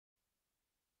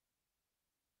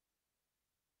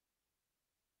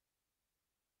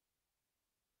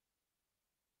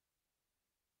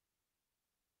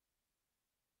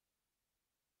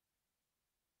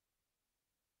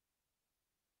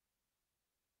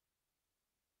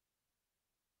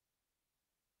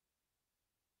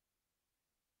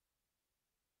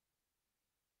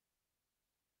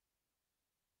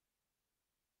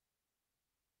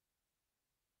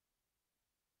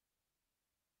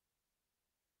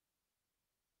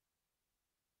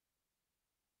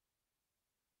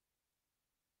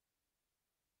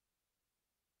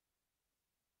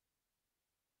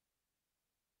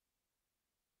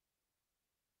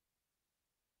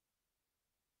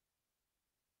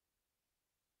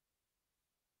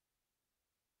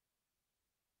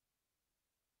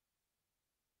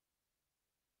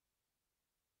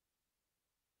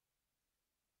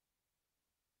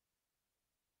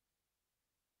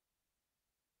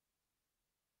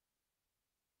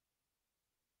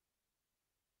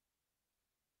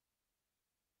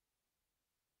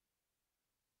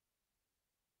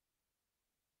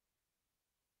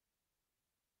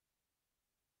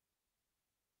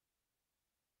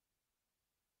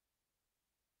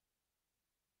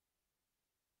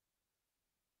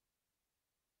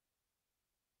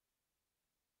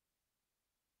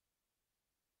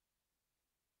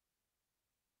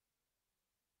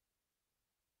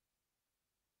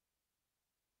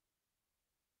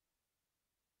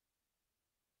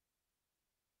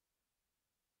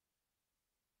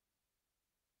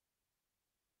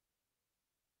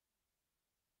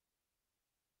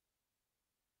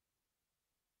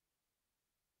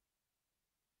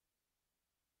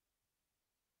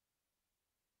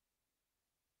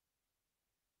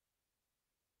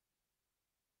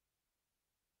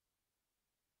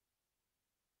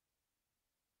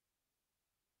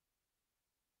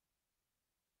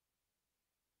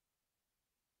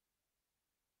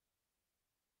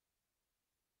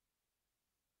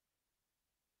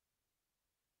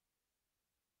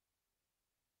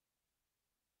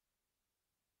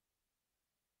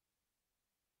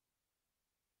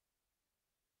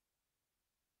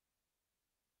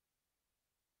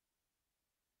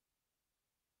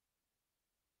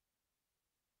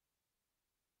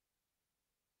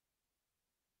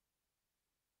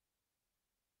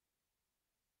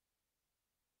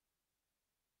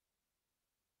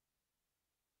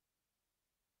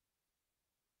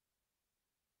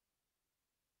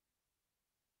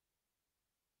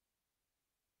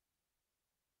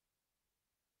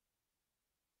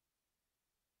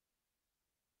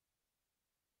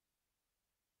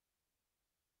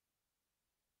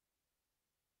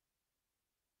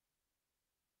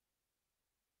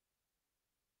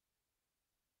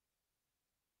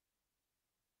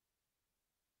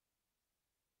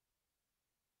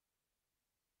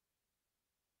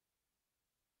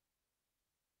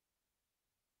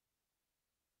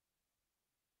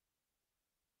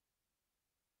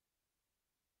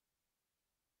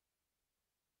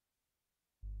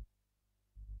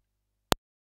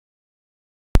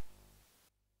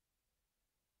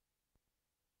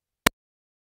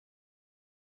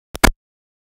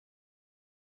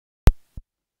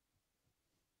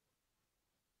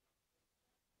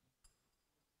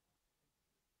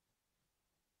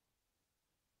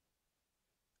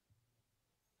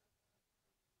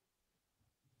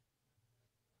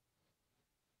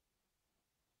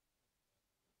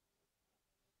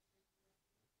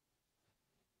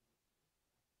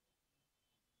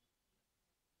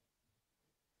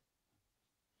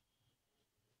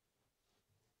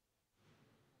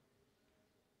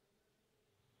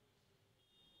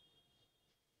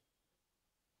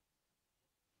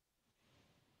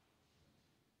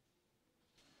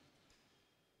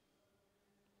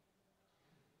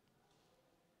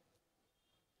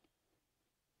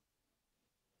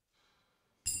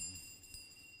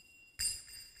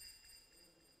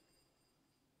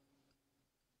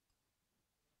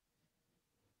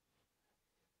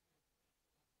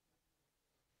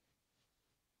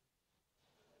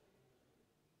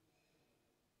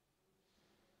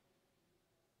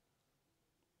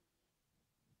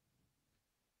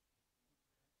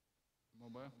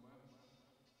Boba.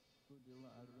 Udila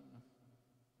Aruna.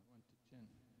 I want to chant.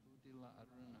 Udila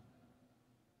Aruna.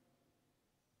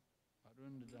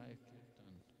 Arunadaya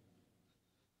Kirtan.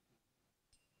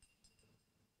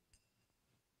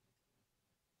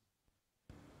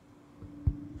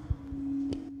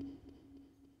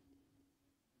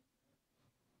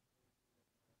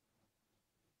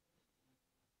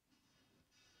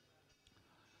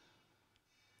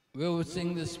 We will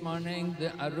sing this morning the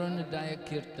Arunadaya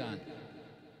Kirtan.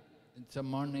 It's a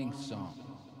morning song.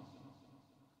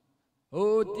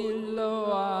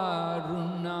 Odilo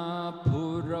Aruna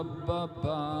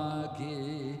Purabhage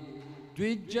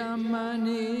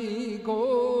Dvijamani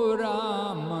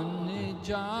Gora Mani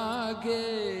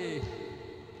Jage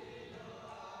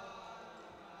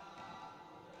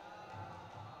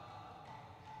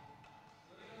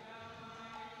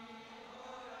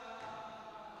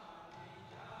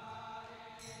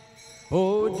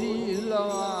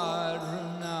Odilo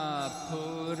Aruna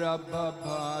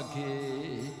Purabhage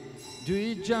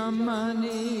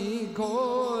Dvijamani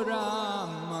Gora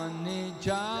Mani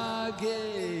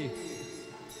Jage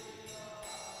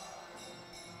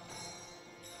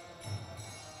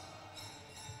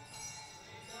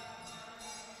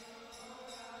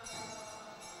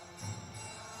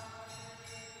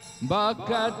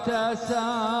Bhakata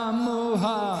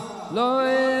Samuha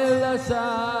Loela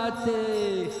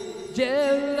Sate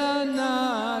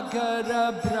Jelana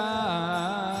Karabraje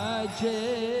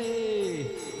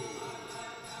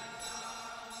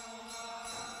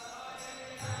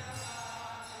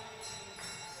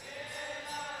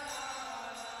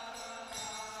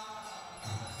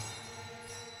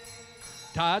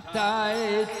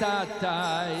Tatai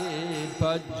Tatai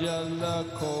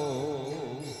Pajalako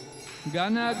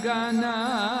Gana Gana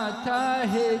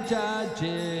Tahe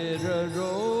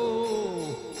Jajero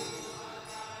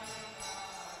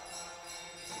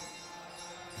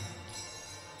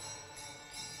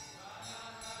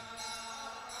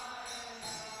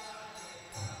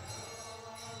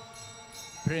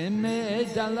Preme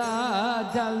Dala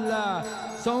Dala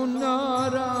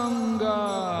Sonoranga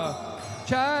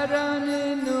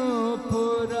Charaninu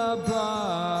Purabhaje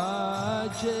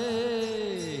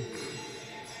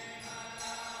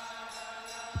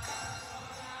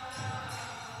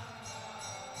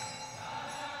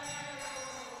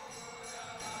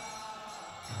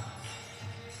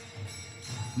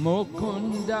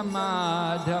Mukunda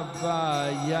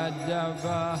Madhava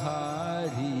Yadava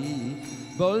Hari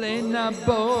Bolena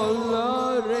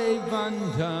Bolore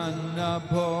Vandana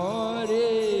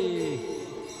Bore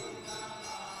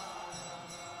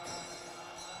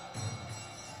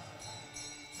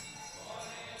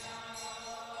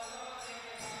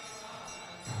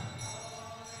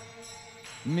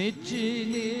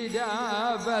Michi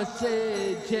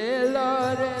Nidavase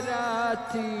Chelore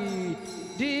Rati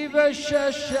Diva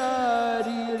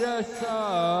Shashari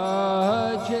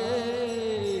Rasaje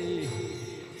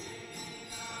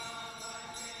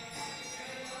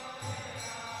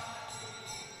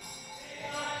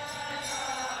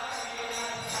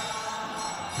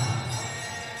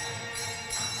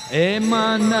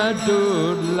Emana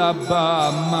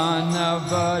Durlabha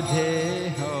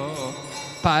Manavadeho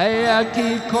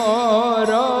Payaki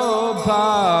Koro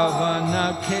Bhavana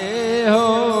Keho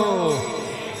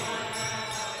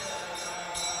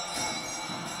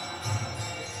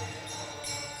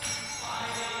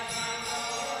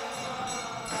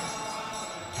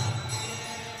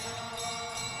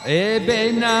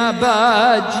Ebena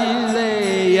Bajile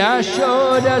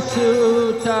Yashoda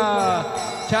Sutta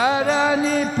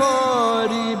Charani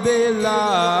Pori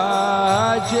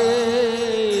Belaje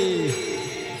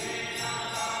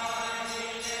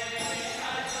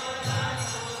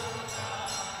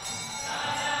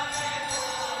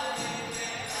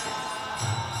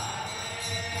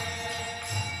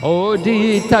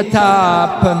Odi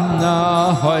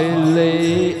Tatapana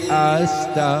Hoile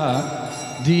Asta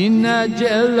Dina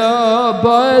Jela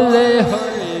Bole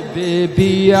Hoi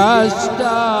Baby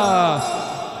Asta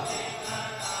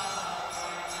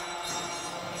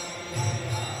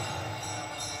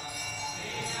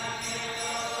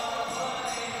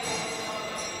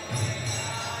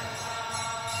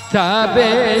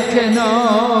Tabe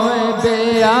Keno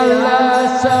Ebe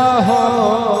Allah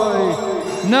Sahoy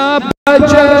Na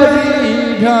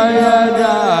Bajari Dhaya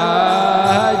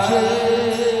Raje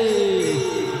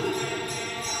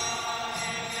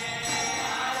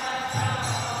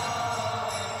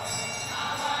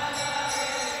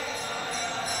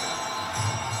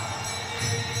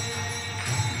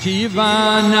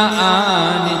Jivana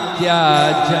Anitya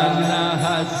Jana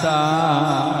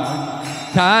Hasan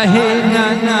Tahina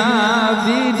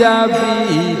Vida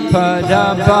Vita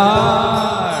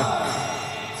padabar.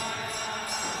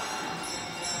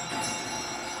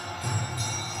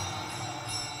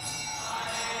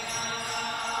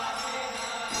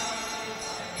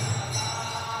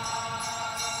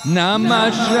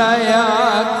 Namashraya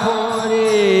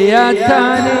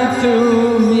koreyatani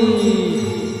tumi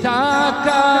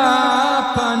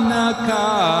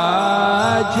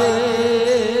takapanakaje.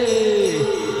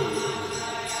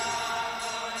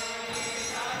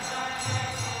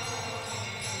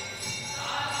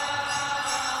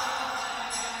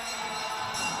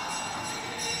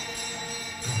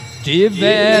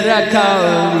 Jivera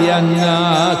kalyana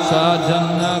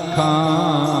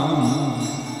sadhanakam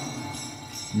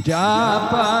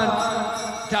Japan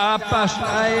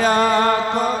tapasaya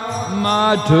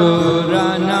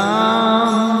madhuranam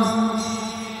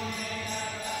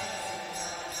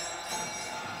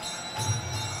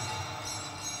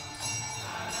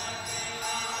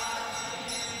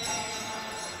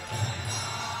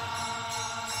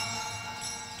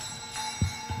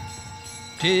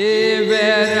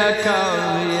Jivera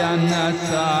kalyana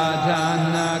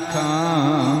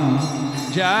sadhanakam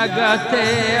Jagate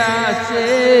ase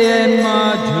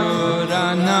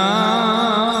madhuranam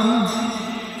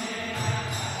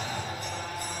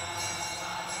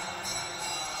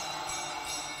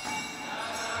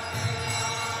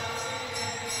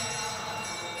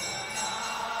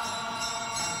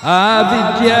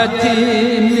Avidyati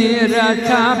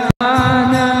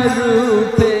miratapana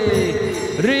rupe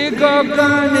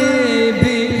rigogani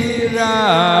biraje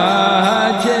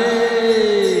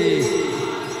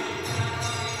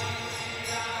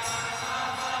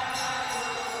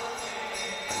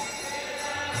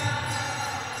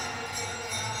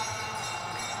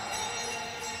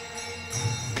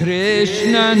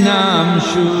Krishna nam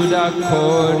shuddha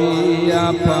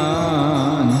koriyapan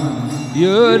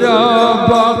Yura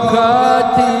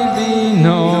bhakti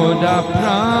vinoda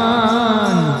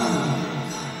pran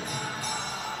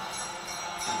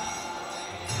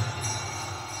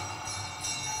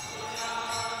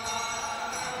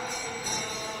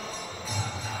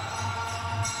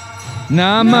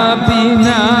Nama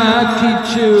bina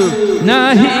kichu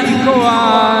nahi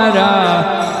koara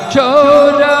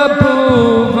Chora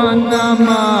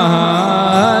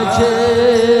bhuvanamaje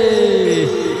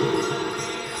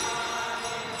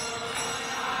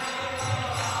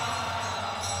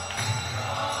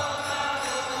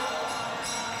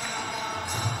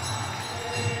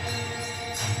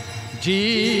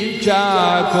Jeev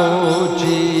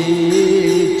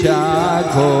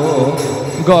jago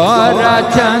Gora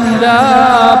chanda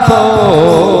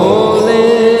pole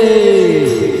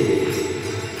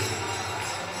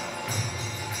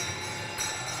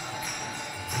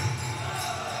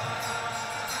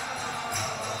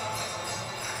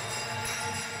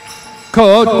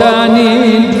Kota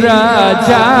nindra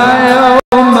jayo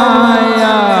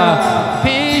maya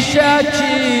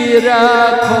Pishachira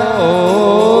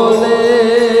kole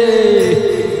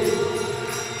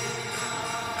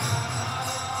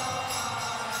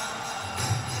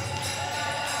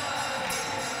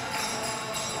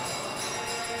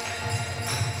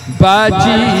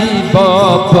Baji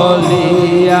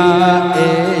bopolia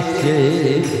ese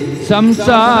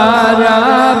samsara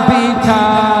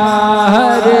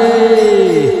bithare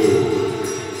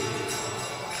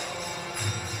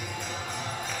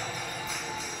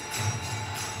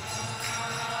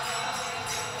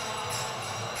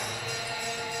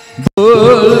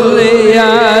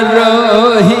Bulia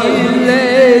rohile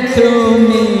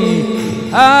tumi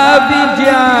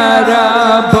avidyara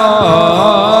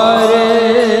bore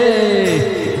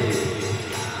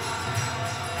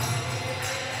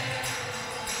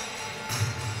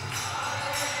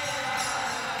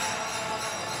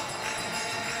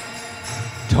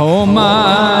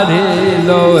Tomare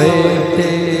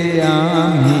loete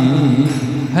ami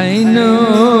hainu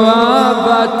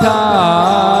avatara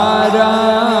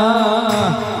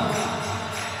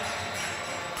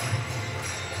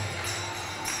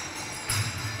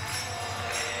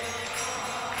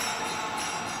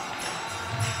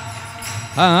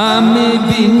Ami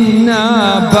binna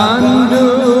bandhu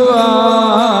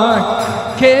ar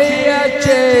keya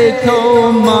cheto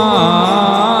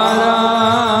mara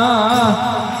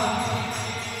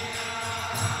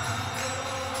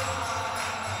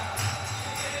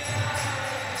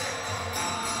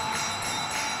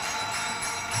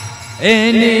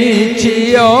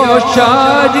Enichio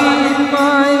shari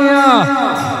maya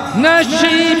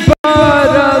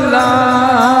nashibara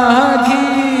lagi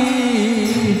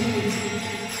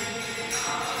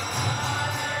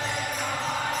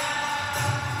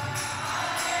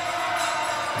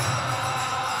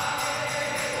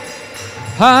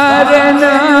Hare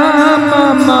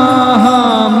Nama Maha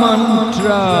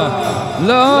Mantra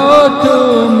Lo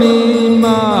Tumi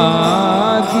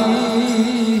Magi.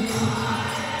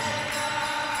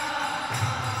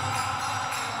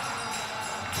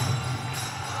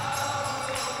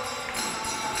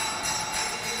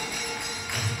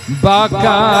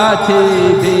 Bhakti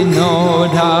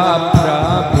Vinoda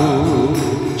Prabhu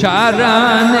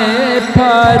Charane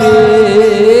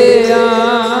Pariya.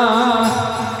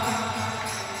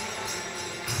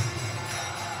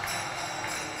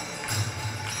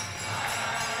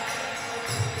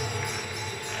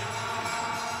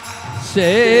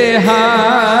 Say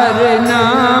Hare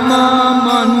Nama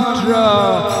Mantra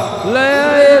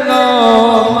Lelo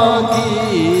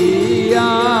Magiya.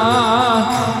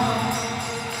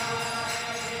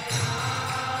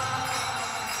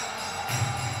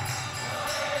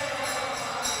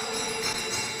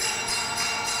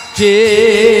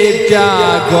 Jeev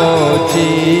jago,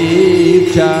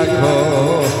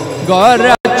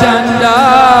 Gora Chanda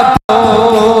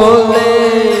Bole.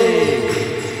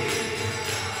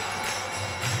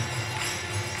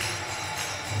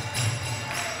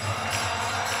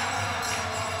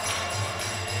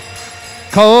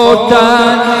 Kota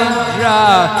Nidra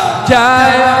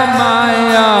Jaya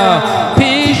Maya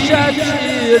Pisha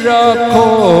Chirakore.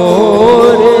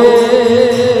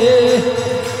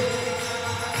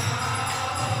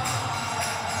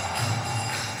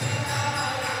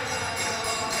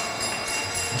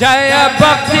 Jaya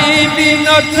Bhakti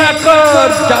Vinasa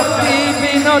Bhakti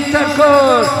Vinasa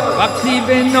Bhakti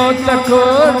Vinasa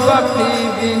Bhakti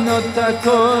Vinasa.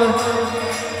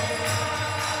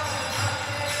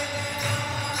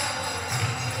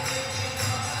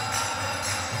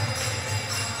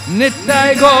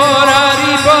 Nittai Gaur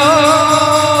Haribo,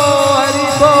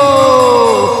 Haribo,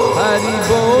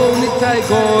 Haribo, Nittai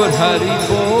Gaur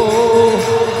Haribo.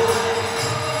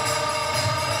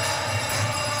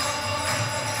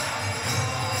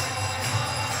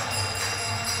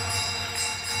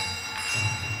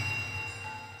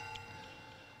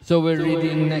 So we're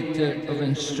reading Nectar of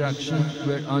Instruction.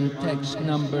 We're on text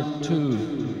number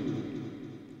 2.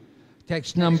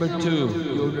 Text number 2.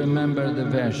 You'll remember the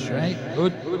verse, right?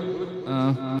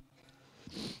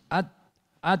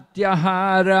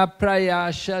 Atyahara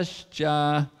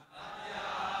prayashascha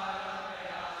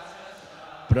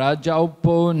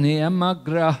prajaupo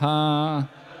niyamagraha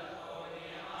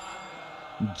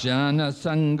jana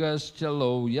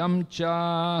sangaschalo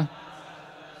yamcha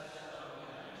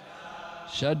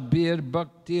Shadbir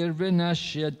Bhaktir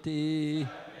Vinashyati.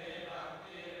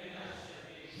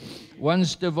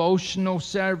 One's devotional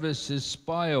service is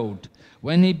spoiled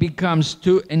when he becomes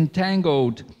too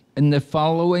entangled in the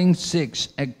following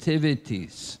 6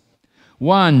 activities.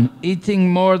 1.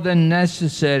 Eating more than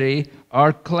necessary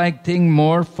or collecting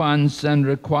more funds than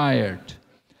required.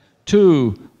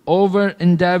 2.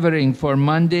 Over-endeavoring for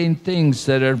mundane things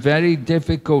that are very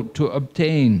difficult to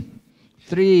obtain.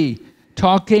 3.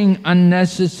 Talking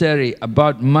unnecessary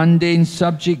about mundane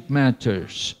subject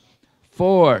matters.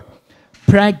 4.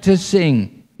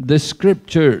 Practicing the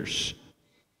scriptures,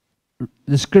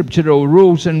 the scriptural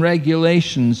rules and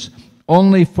regulations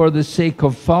only for the sake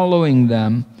of following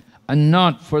them and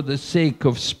not for the sake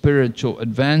of spiritual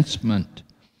advancement.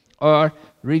 Or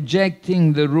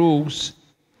rejecting the rules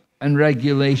and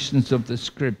regulations of the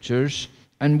scriptures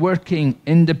and working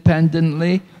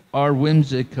independently or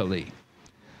whimsically.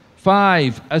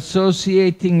 5.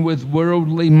 Associating with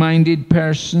worldly-minded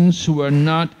persons who are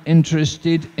not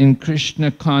interested in Krishna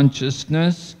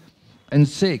consciousness. And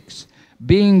 6.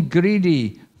 Being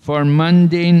greedy for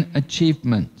mundane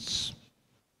achievements.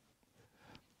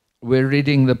 We're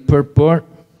reading the purport.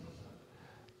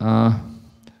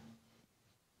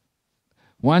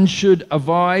 One should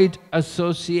avoid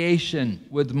association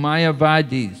with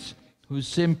Mayavadis who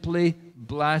simply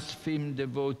blaspheme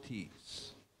devotees.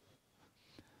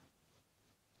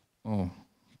 Oh,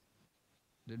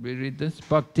 did we read this?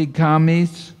 Bhakti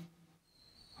kamis,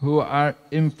 who are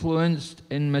influenced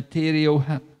in material,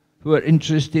 who are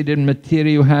interested in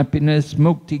material happiness.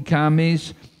 Mukti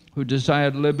kamis, who desire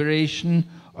liberation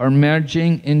or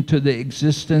merging into the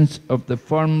existence of the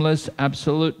formless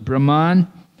absolute Brahman.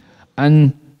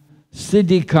 And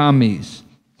siddhi kamis,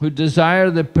 who desire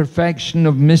the perfection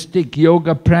of mystic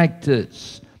yoga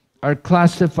practice, are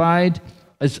classified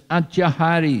as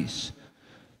atyaharis.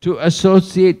 To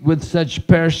associate with such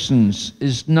persons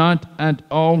is not at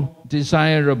all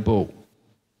desirable.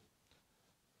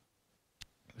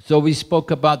 So we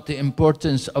spoke about the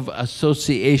importance of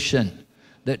association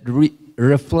that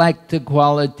reflect the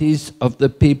qualities of the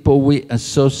people we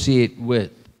associate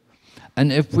with.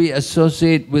 And if we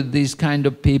associate with these kind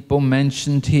of people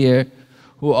mentioned here,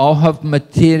 who all have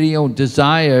material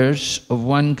desires of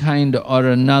one kind or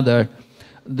another,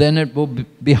 then it will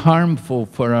be harmful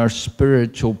for our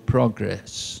spiritual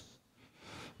progress.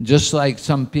 Just like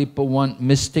some people want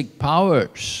mystic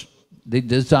powers. They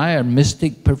desire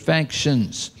mystic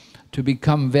perfections, to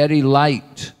become very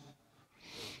light,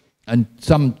 and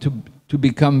some to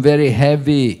become very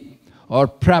heavy, or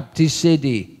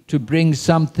prapti-siddhi, to bring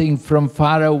something from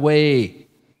far away,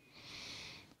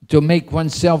 to make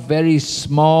oneself very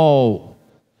small.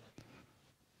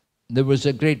 There was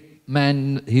a great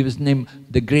man, he was named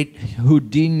the Great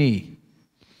Houdini.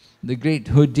 The Great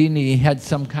Houdini, he had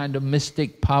some kind of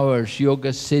mystic powers, yoga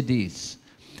siddhis.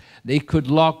 They could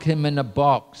lock him in a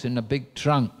box, in a big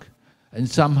trunk, and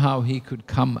somehow he could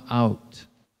come out.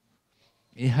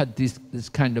 He had this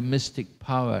kind of mystic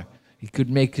power. He could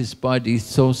make his body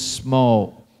so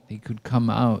small, he could come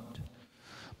out.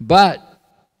 But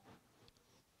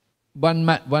one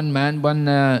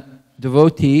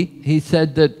devotee, he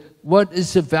said that, what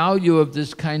is the value of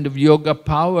this kind of yoga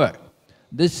power?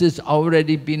 This has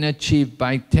already been achieved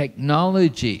by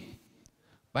technology.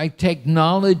 By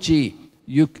technology,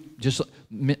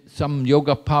 some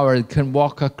yoga power can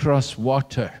walk across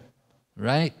water,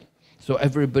 right? So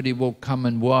everybody will come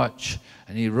and watch,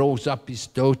 and he rolls up his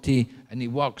dhoti and he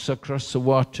walks across the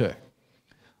water.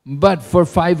 But for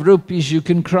 5 rupees you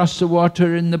can cross the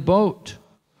water in the boat.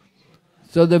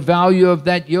 So the value of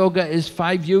that yoga is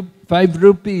 5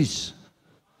 rupees.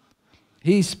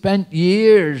 He spent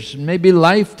years, maybe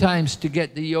lifetimes, to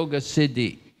get the yoga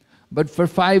siddhi. But for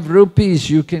 5 rupees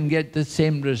you can get the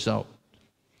same result.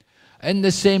 In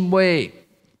the same way,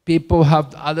 people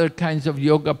have other kinds of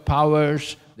yoga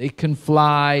powers. They can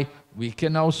fly. We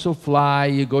can also fly.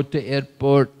 You go to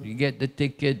airport, you get the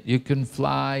ticket, you can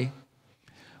fly.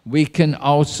 We can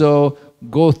also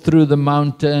go through the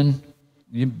mountain.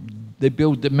 They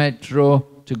build the metro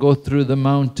to go through the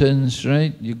mountains,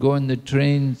 right? You go on the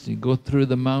trains, you go through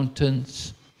the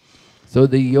mountains. So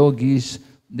the yogis,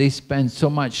 they spend so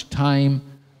much time,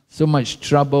 so much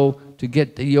trouble to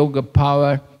get the yoga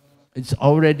power. It's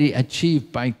already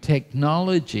achieved by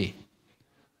technology.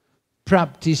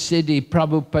 Prapti-siddhi,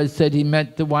 Prabhupada said he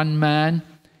met the one man.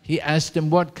 He asked him,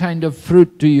 what kind of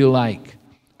fruit do you like?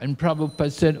 And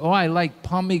Prabhupada said, oh, I like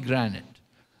pomegranate.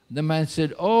 The man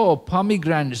said, oh,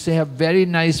 pomegranates, they have very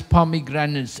nice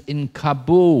pomegranates in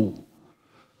Kabul.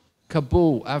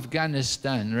 Kabul,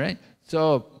 Afghanistan, right?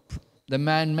 So the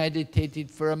man meditated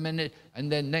for a minute,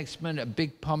 and then next minute a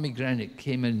big pomegranate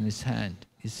came in his hand.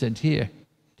 He said, here,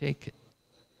 take it.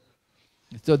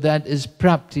 So that is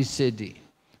prapti-siddhi.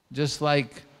 Just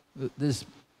like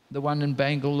the one in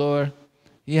Bangalore,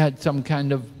 he had some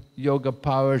kind of yoga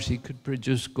powers. He could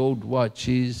produce gold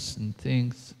watches and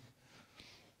things.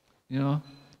 You know,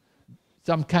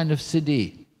 some kind of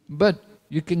siddhi. But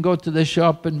you can go to the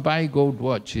shop and buy gold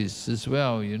watches as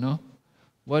well, you know.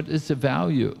 What is the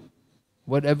value?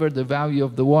 Whatever the value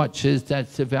of the watch is,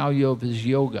 that's the value of his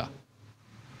yoga.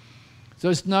 So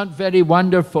it's not very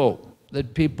wonderful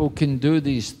that people can do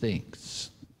these things.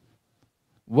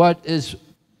 What is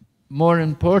more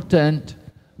important,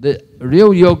 the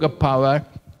real yoga power,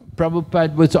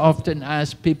 Prabhupada was often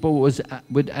asked, people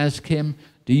would ask him,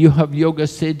 do you have yoga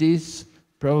siddhis?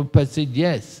 Prabhupada said,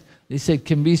 yes. They said,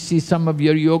 can we see some of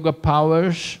your yoga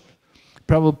powers?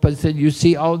 Prabhupada said, you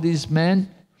see all these men?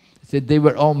 He said, they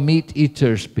were all meat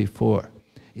eaters before.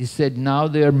 He said, now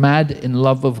they are mad in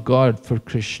love of God for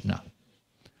Krishna.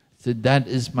 He said, that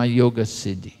is my yoga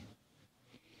siddhi.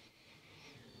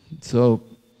 So,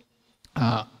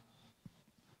 a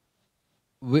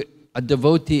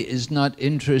devotee is not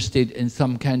interested in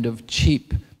some kind of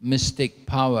cheap mystic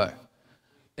power.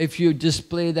 If you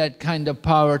display that kind of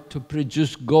power to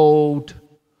produce gold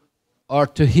or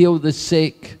to heal the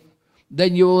sick,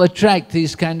 then you will attract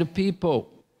these kind of people.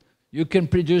 You can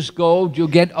produce gold, you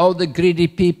get all the greedy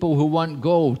people who want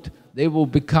gold, they will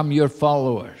become your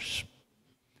followers.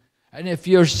 And if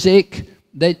you're sick,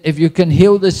 if you can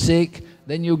heal the sick,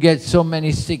 then you get so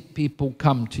many sick people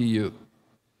come to you.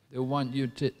 They want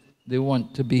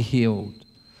to be healed.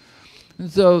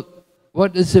 And so,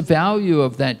 what is the value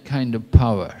of that kind of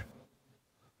power?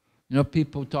 You know,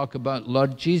 people talk about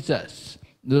Lord Jesus.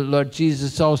 The Lord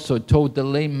Jesus also told the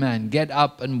lame man, get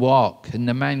up and walk. And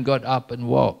the man got up and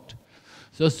walked.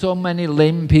 So many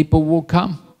lame people will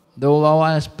come. They will all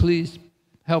ask, please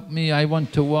help me, I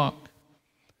want to walk.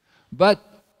 But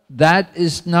that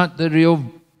is not the real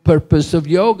purpose of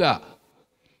yoga.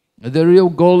 The real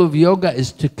goal of yoga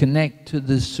is to connect to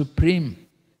the Supreme.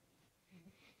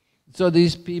 So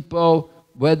these people,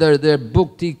 whether they're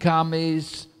bhakti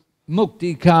kamis,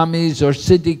 mukti kamis or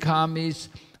siddhi kamis,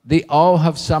 they all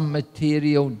have some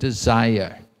material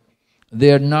desire.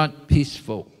 They are not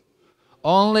peaceful.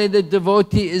 Only the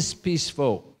devotee is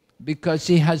peaceful because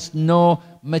he has no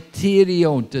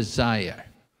material desire.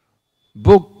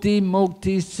 Bhukti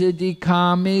mukti siddhi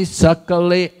kami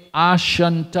sakale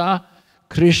ashanta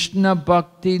Krishna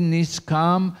bhakti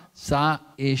niskam sa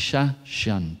esha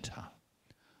shanta.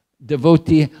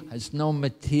 Devotee has no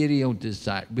material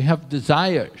desire. We have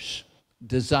desires.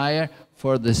 Desire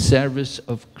for the service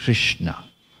of Krishna,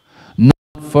 not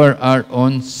for our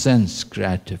own sense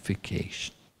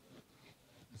gratification.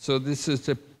 So this is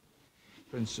the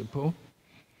principle.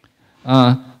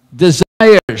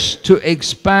 Desires to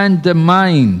expand the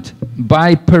mind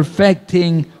by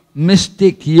perfecting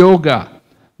mystic yoga,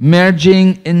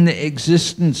 merging in the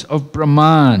existence of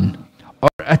Brahman, or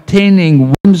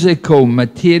attaining whimsical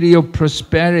material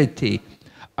prosperity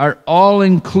are all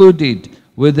included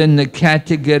within the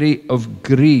category of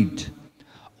greed.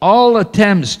 All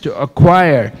attempts to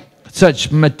acquire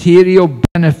such material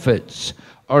benefits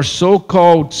or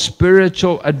so-called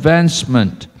spiritual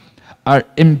advancement are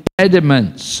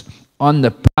impediments on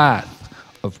the path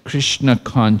of Krishna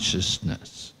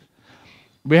consciousness.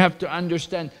 We have to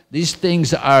understand these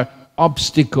things are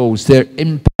obstacles, they're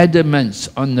impediments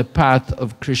on the path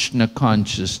of Krishna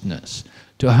consciousness.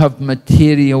 To have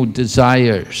material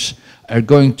desires are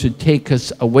going to take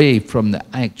us away from the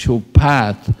actual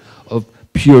path of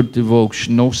pure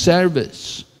devotional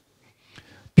service.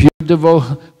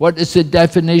 What is the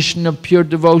definition of pure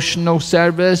devotional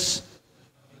service?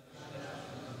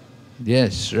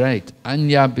 Yes, right.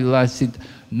 Anya bilasit,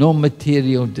 no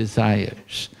material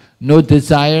desires. No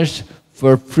desires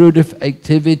for fruitive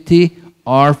activity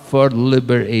or for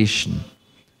liberation.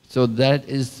 So that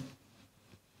is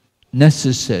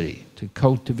necessary to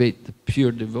cultivate the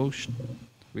pure devotion.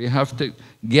 We have to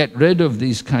get rid of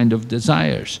these kind of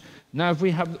desires. Now,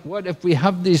 what if we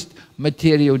have these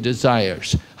material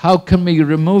desires? How can we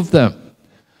remove them?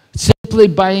 Simply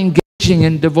by engaging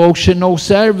in devotional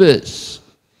service.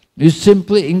 You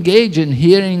simply engage in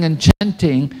hearing and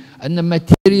chanting, and the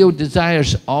material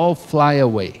desires all fly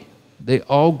away. They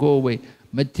all go away.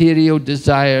 Material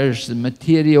desires,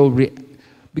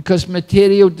 because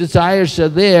material desires are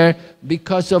there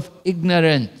because of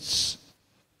ignorance.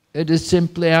 It is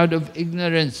simply out of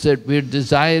ignorance that we're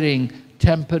desiring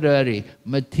temporary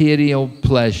material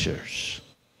pleasures,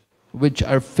 which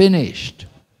are finished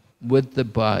with the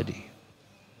body.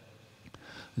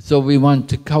 So we want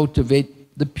to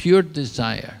cultivate the pure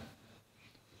desire.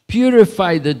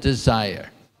 Purify the desire.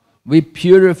 We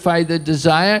purify the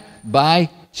desire by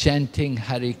chanting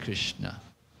Hare Krishna.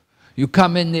 You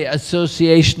come in the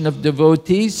association of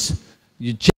devotees,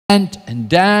 you chant and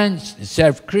dance, you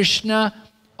serve Krishna,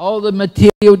 all the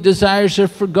material desires are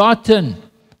forgotten.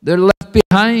 They're left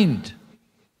behind.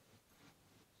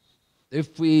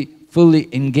 If we fully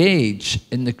engage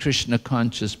in the Krishna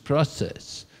conscious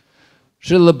process.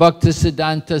 Srila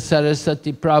Bhaktisiddhanta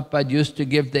Saraswati Prabhupada used to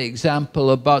give the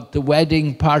example about the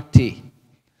wedding party.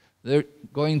 They're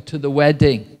going to the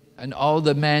wedding, and all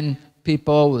the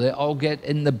people, they all get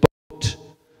in the boat.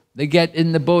 They get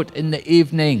in the boat in the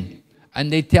evening,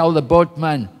 and they tell the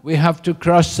boatman, we have to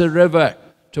cross the river.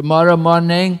 Tomorrow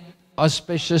morning,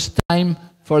 auspicious time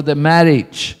for the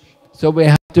marriage. So we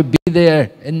have to be there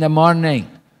in the morning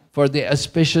for the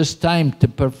auspicious time to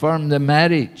perform the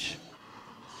marriage.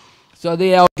 So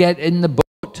they all get in the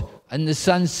boat, and the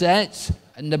sun sets,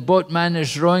 and the boatman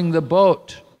is rowing the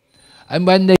boat. And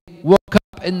when they woke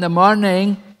up in the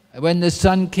morning, when the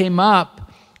sun came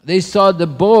up, they saw the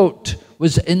boat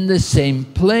was in the same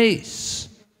place.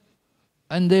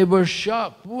 And they were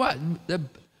shocked. What?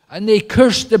 And they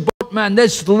cursed the boatman,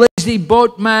 this lazy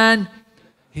boatman.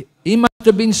 He must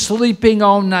have been sleeping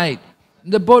all night.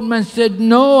 The boatman said,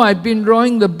 no, I've been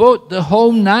rowing the boat the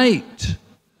whole night.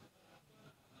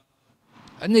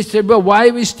 And they said, well, why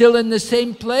are we still in the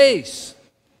same place?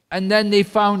 And then they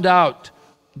found out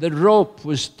the rope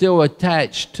was still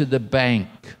attached to the bank.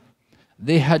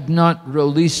 They had not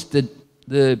released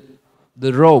the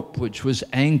rope which was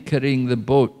anchoring the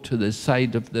boat to the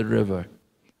side of the river.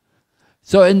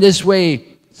 So in this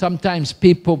way, sometimes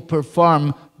people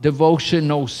perform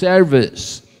devotional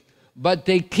service, but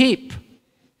they keep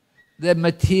the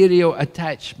material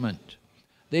attachment.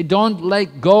 They don't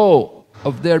let go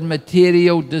of their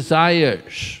material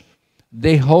desires.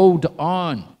 They hold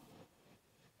on.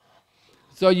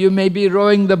 So you may be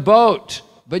rowing the boat,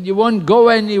 but you won't go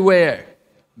anywhere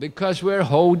because we're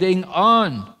holding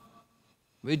on.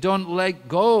 We don't let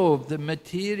go of the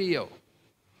material.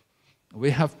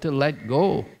 We have to let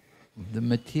go of the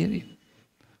material.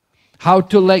 How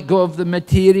to let go of the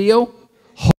material?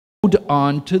 Hold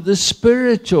on to the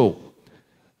spiritual.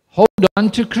 Hold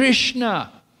on to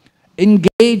Krishna.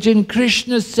 Engage in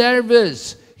Krishna's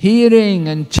service, hearing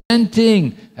and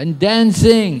chanting and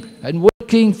dancing and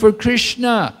working for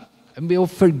Krishna. And we'll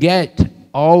forget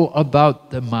all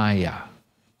about the Maya.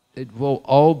 It will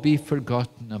all be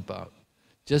forgotten about,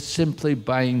 just simply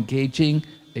by engaging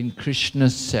in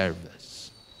Krishna's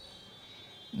service.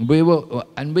 We will,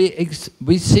 and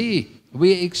we see,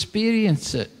 we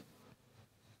experience it.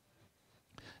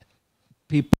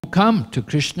 People come to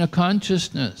Krishna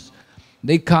consciousness.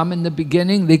 They come in the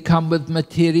beginning, they come with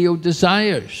material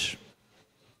desires.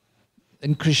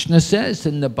 And Krishna says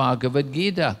in the Bhagavad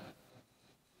Gita,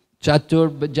 Chatur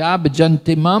bhaja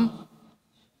bhajantimam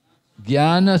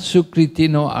jnana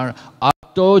sukritino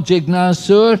atto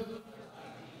jignasur.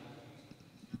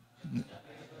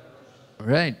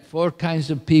 Right, 4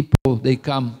 kinds of people, they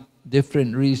come,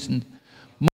 different reasons.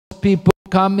 Most people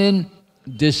come in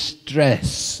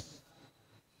distress.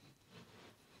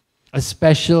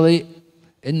 Especially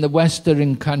in the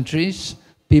Western countries,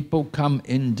 people come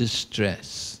in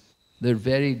distress. They're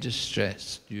very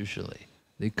distressed, usually.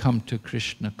 They come to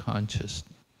Krishna consciousness.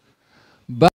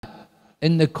 But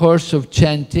in the course of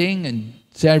chanting and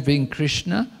serving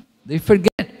Krishna, they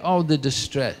forget all the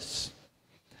distress.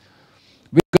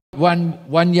 We got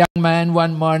one young man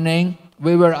one morning.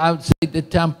 We were outside the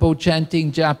temple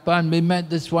chanting japa, and we met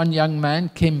this one young man,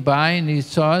 came by and he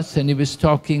saw us and he was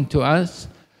talking to us.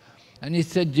 And he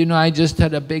said, you know, I just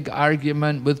had a big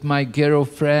argument with my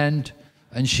girlfriend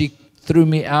and she threw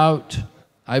me out.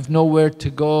 I've nowhere to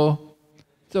go.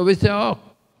 So we said, oh,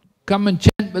 come and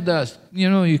chant with us. You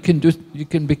know, you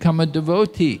can become a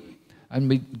devotee. And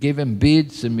we gave him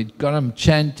beads and we got him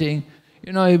chanting.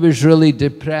 You know, he was really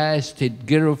depressed. His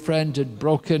girlfriend had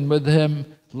broken with him,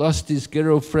 lost his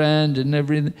girlfriend and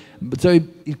everything. So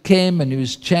he came and he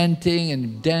was chanting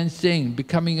and dancing,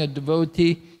 becoming a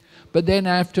devotee. But then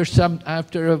after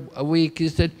a week, he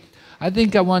said, I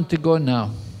think I want to go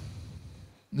now.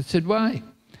 I said, why?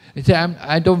 He said,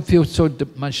 I don't feel so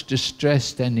much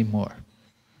distressed anymore.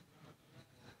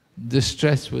 The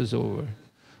stress was over.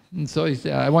 And so he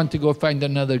said, I want to go find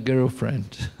another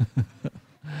girlfriend.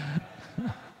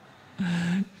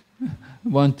 I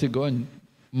want to go in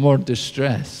more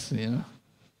distress, you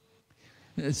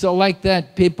know. So like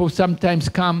that, people sometimes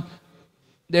come,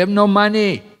 they have no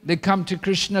money. They come to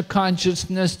Krishna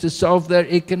consciousness to solve their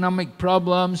economic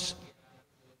problems.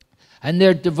 And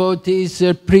they're devotees,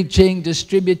 they're preaching,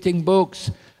 distributing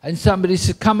books. And somebody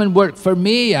says, come and work for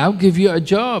me, I'll give you a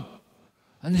job.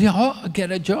 And they say, oh, I'll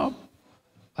get a job.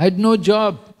 I had no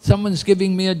job, someone's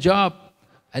giving me a job.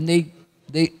 And they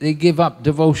give up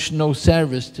devotional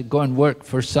service to go and work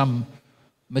for some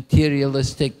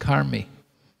materialistic karmi.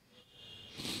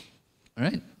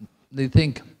 Right? They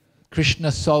think,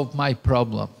 Krishna solved my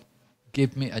problem,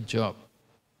 give me a job.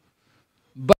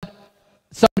 But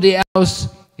somebody else,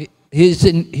 he's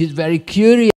very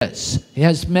curious, he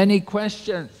has many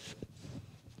questions.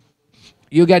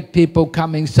 You get people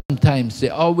coming sometimes, they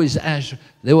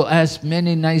will ask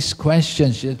many nice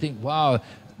questions. You think, wow,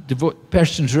 the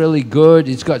person's really good,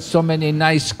 he's got so many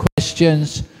nice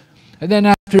questions. And then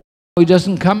after he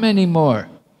doesn't come anymore.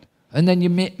 And then you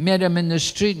met him in the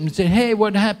street and said, hey,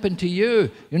 what happened to you?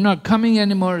 You're not coming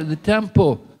anymore to the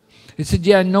temple. He said,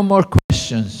 yeah, no more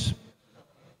questions.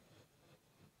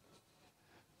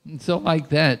 And so like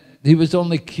that, he was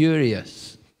only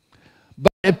curious.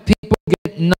 But if people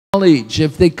get knowledge,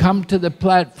 if they come to the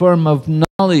platform of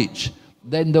knowledge,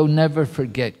 then they'll never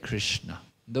forget Krishna.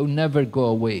 They'll never go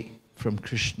away from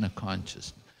Krishna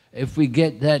consciousness. If we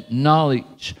get that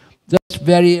knowledge, that's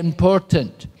very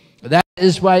important. That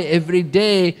is why every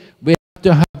day we have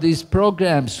to have these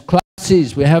programs,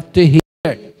 classes, we have to hear.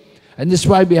 And this is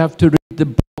why we have to read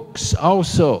the books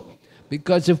also.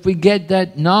 Because if we get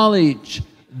that knowledge,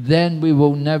 then we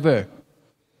will never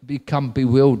become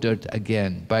bewildered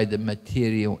again by the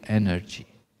material energy.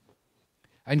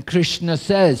 And Krishna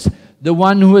says, the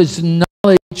one who has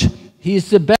knowledge, he is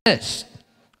the best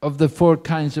of the 4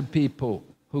 kinds of people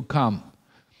who come.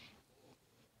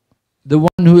 The one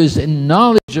who is in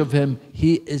knowledge of him,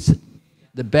 he is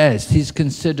the best. He's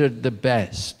considered the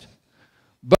best.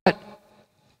 But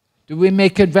do we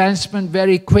make advancement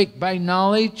very quick by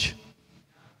knowledge?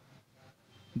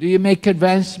 Do you make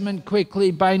advancement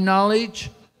quickly by knowledge?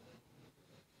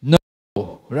 No.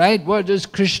 Right? What does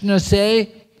Krishna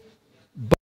say?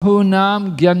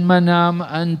 Bahunam gyanmanam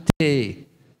ante.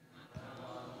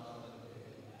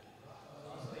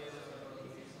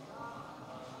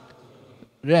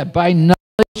 By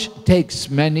knowledge takes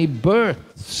many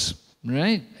births.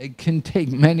 right? It can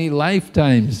take many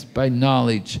lifetimes by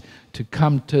knowledge to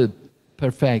come to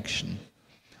perfection.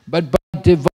 But by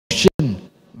devotion,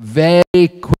 very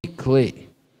quickly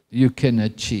you can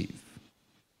achieve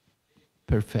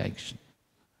perfection.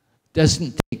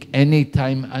 Doesn't take any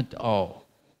time at all.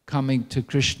 Coming to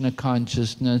Krishna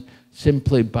consciousness,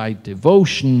 simply by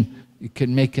devotion, you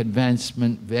can make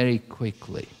advancement very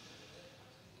quickly.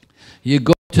 You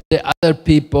go to the other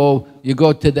people, you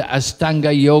go to the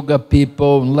Astanga Yoga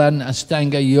people, and learn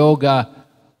Astanga Yoga,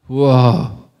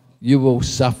 whoa, you will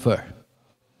suffer.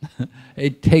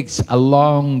 It takes a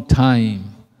long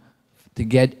time to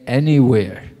get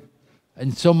anywhere.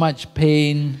 And so much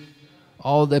pain,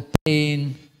 all the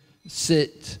pain,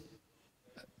 sit,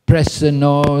 press the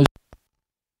nose.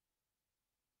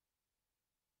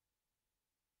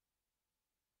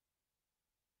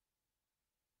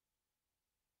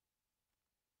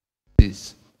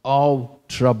 Is all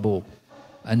trouble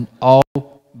and all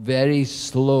very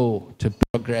slow to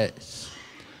progress.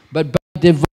 But by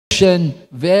devotion,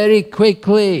 very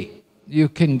quickly you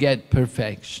can get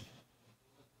perfection.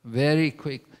 Very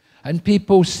quick. And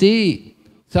people see,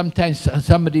 sometimes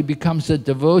somebody becomes a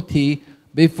devotee,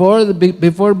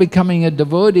 before becoming a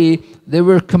devotee, they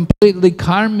were completely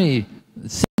karmi,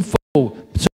 sinful,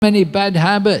 so many bad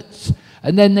habits.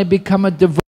 And then they become a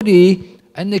devotee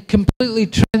and they completely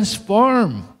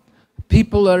transform.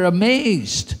 People are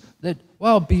amazed that,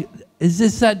 well, is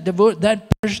this that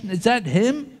person, is that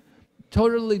him?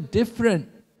 Totally different.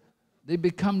 They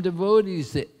become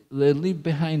devotees, they leave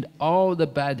behind all the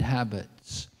bad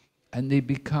habits and they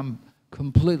become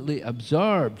completely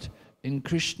absorbed in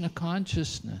Krishna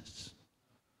consciousness.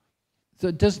 So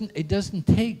it doesn't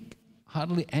take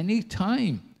hardly any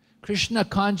time. Krishna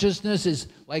consciousness is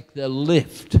like the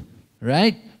lift,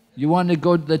 right? You want to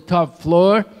go to the top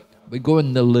floor, we go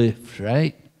in the lift,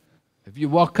 right? If you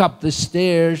walk up the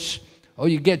stairs, oh,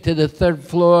 you get to the third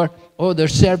floor, oh, they're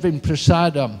serving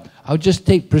prasadam. I'll just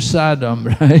take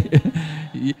prasadam,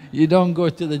 right? You don't go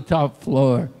to the top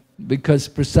floor because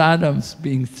prasadam's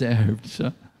being served.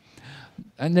 So.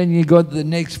 And then you go to the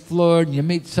next floor and you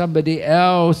meet somebody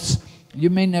else, you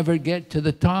may never get to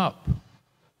the top.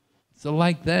 So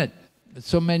like that.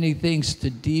 So many things to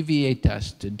deviate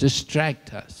us, to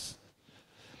distract us.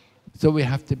 So we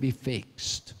have to be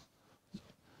fixed.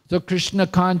 So Krishna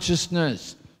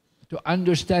consciousness, to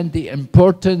understand the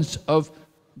importance of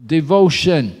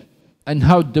devotion and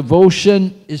how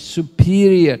devotion is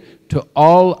superior to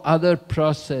all other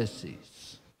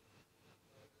processes.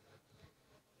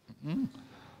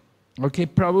 Okay,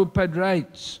 Prabhupada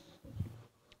writes,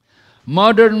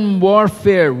 modern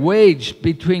warfare waged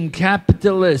between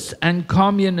capitalists and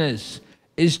communists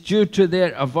is due to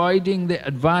their avoiding the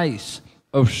advice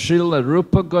of Srila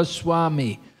Rupa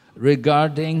Goswami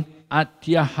regarding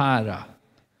atyahara.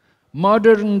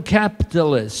 Modern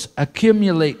capitalists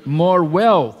accumulate more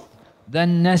wealth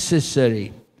than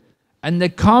necessary, and the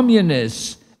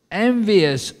communists,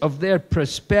 envious of their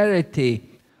prosperity,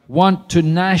 want to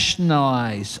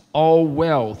nationalize all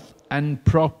wealth and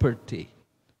property.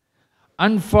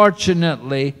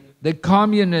 Unfortunately, the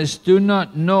communists do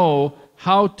not know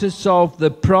how to solve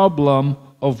the problem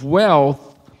of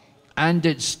wealth and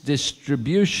its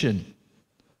distribution.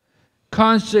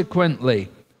 Consequently,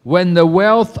 when the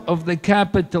wealth of the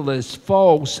capitalists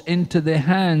falls into the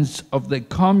hands of the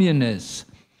communists,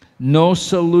 no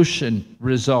solution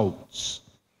results.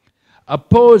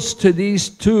 Opposed to these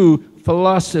two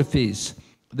philosophies,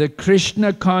 the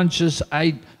Krishna conscious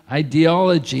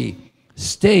ideology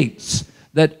states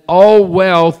that all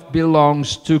wealth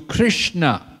belongs to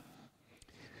Krishna.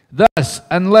 Thus,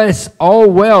 unless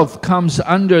all wealth comes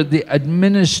under the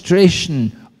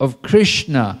administration of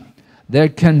Krishna, there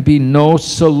can be no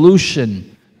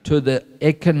solution to the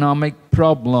economic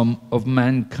problem of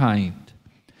mankind.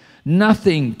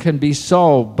 Nothing can be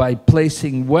solved by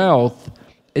placing wealth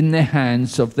in the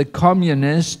hands of the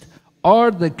communist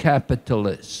or the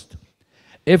capitalist.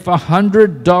 If a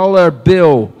 $100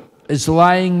 bill is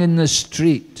lying in the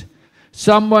street,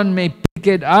 someone may pick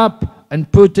it up and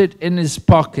put it in his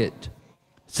pocket.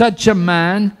 Such a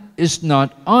man is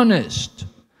not honest.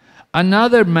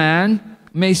 Another man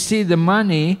may see the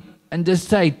money and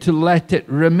decide to let it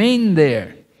remain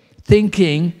there,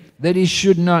 thinking that he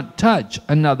should not touch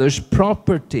another's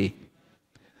property.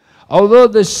 Although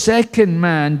the second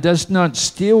man does not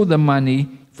steal the money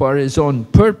for his own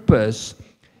purpose,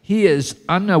 he is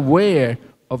unaware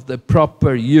of the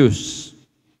proper use.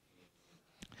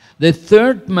 The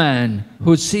third man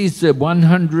who sees the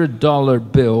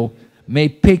 $100 bill may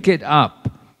pick it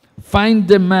up, find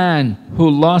the man who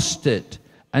lost it,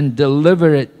 and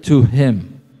deliver it to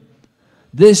him.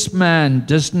 This man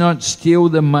does not steal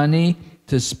the money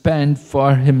to spend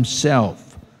for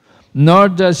himself, nor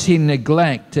does he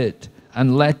neglect it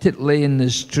and let it lay in the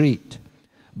street.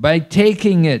 By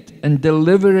taking it and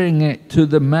delivering it to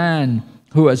the man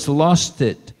who has lost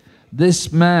it,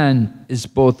 this man is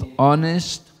both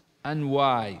honest and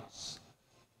wise.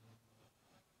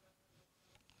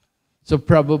 So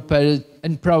Prabhupada,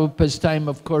 in Prabhupada's time,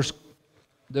 of course,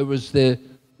 there was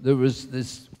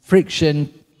this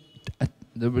friction.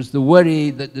 There was the worry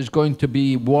that there's going to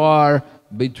be war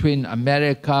between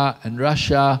America and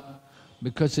Russia,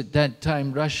 because at that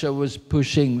time Russia was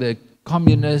pushing the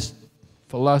communist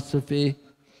philosophy,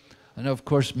 and of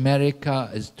course America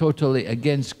is totally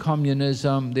against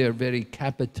communism. They are very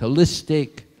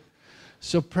capitalistic.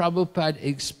 So Prabhupada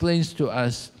explains to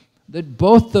us that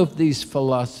both of these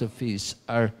philosophies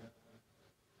are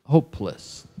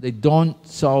hopeless. They don't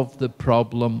solve the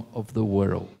problem of the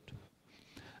world.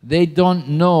 They don't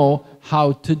know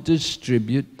how to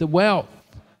distribute the wealth.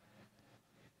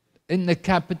 In the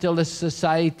capitalist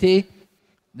society,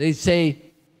 they say,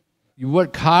 you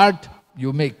work hard,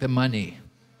 you make the money,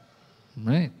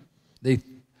 right?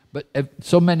 But if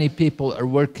so many people are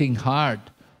working hard,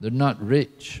 they're not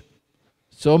rich.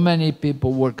 So many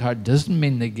people work hard doesn't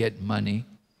mean they get money.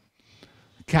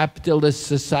 Capitalist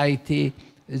society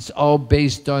is all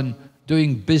based on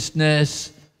doing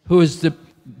business. Who is the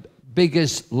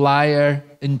biggest liar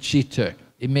and cheater?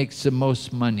 He makes the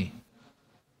most money.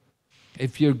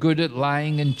 If you're good at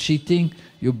lying and cheating,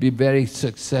 you'll be very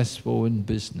successful in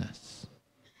business.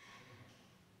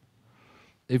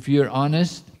 If you're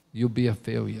honest, you'll be a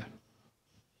failure.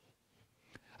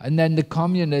 And then the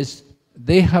communists,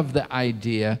 they have the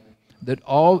idea that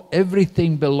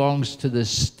everything belongs to the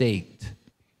state.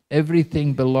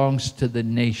 Everything belongs to the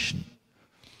nation.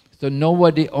 So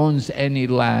nobody owns any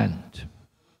land.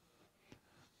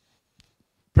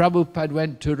 Prabhupada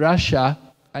went to Russia,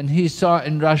 and he saw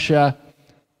in Russia,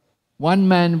 one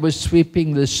man was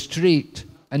sweeping the street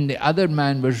and the other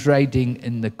man was riding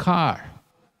in the car.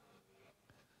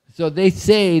 So they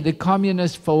say, the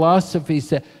communist philosophy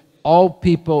says, all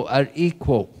people are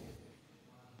equal.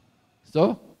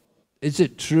 So, is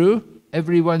it true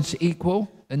everyone's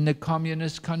equal in the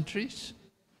communist countries?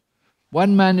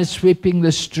 One man is sweeping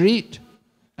the street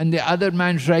and the other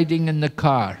man's riding in the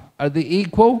car. Are they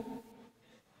equal?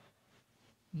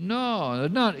 No, they're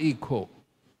not equal.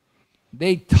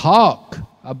 They talk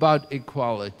about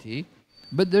equality,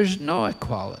 but there's no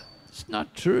equality. It's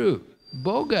not true.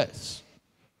 Bogus.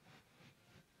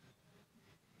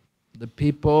 The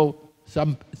people,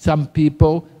 some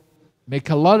people make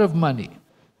a lot of money,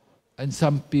 and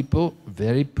some people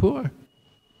very poor.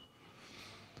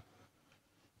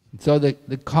 So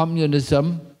the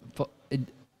communism,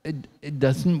 it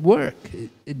doesn't work.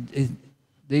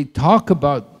 They talk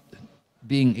about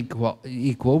being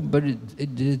equal, but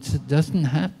it doesn't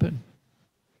happen.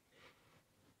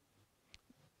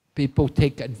 People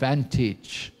take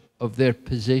advantage of their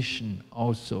position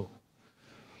also.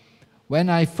 When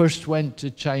I first went to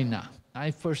China,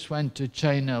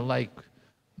 like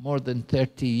more than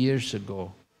 30 years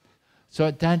ago. So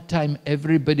at that time,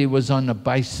 everybody was on a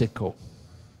bicycle.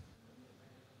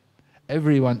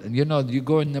 Everyone, you know, you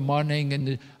go in the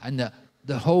morning and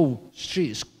the whole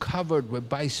street is covered with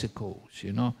bicycles,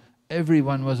 you know.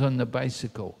 Everyone was on the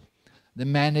bicycle. The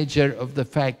manager of the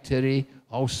factory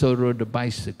also rode a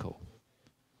bicycle.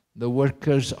 The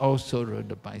workers also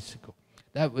rode a bicycle.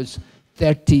 That was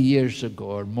 30 years ago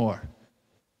or more.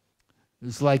 It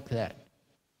was like that.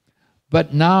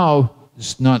 But now,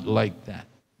 it's not like that.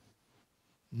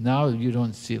 Now you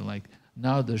don't see it like,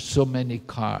 now there's so many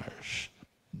cars,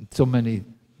 so many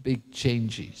big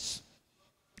changes.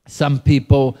 Some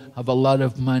people have a lot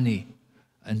of money,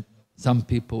 and some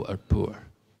people are poor.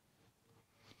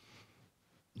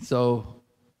 So,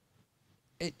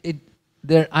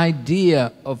 their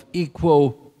idea of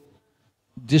equal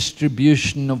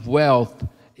distribution of wealth,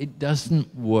 it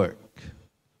doesn't work.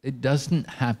 It doesn't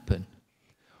happen.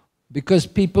 Because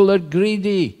people are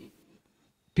greedy.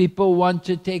 People want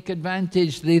to take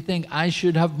advantage. They think, I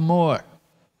should have more.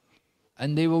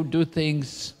 And they will do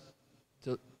things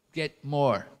to get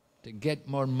more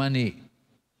money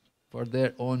for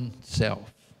their own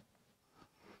self.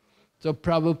 So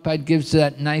Prabhupada gives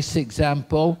that nice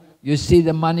example. You see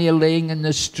the money laying in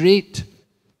the street?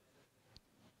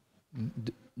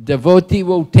 Devotee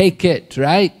will take it,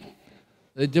 right?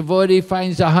 The devotee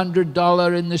finds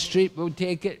 $100 in the street, will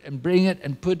take it and bring it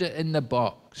and put it in the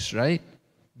box, right?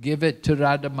 Give it to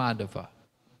Radha Madhava.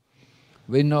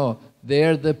 We know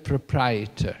they're the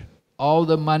proprietor. All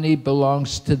the money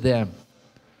belongs to them.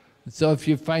 So if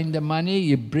you find the money,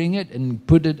 you bring it and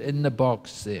put it in the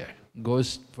box there.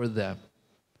 Goes for them.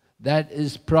 That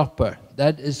is proper.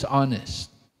 That is honest.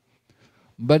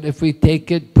 But if we take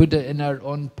it, put it in our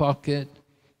own pocket,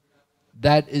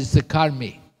 that is the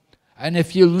karmi. And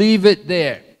if you leave it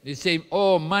there, you say,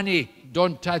 oh, money,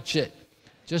 don't touch it.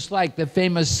 Just like the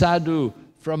famous sadhu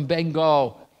from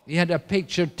Bengal, he had a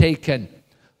picture taken,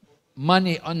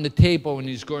 money on the table, and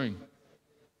he's going.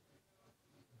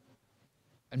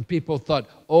 And people thought,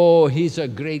 oh, he's a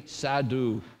great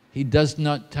sadhu. He does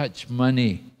not touch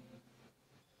money.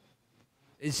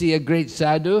 Is he a great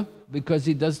sadhu because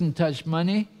he doesn't touch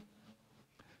money?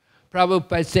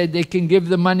 Prabhupada said, they can give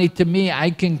the money to me,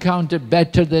 I can count it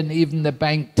better than even the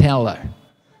bank teller.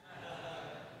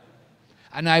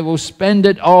 And I will spend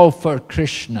it all for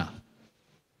Krishna.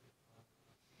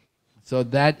 So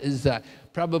that is that.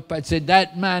 Prabhupada said,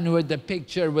 that man who had the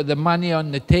picture with the money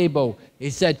on the table, he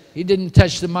said he didn't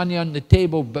touch the money on the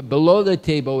table, but below the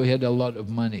table he had a lot of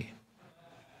money.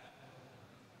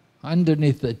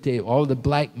 Underneath the table, all the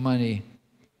black money.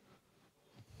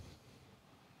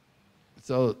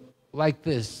 So, like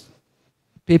this,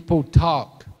 people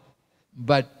talk,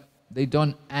 but they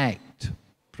don't act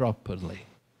properly.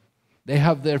 They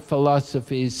have their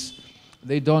philosophies,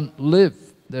 they don't live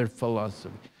their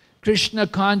philosophy. Krishna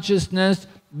consciousness,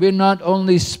 we not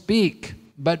only speak,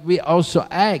 but we also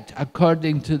act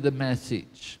according to the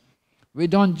message. We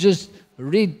don't just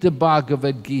read the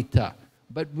Bhagavad Gita,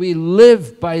 but we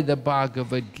live by the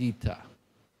Bhagavad Gita.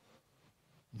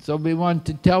 So we want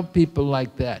to tell people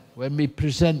like that when we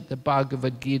present the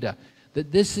Bhagavad Gita,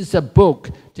 that this is a book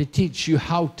to teach you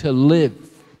how to live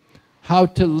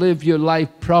your life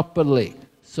properly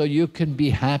so you can be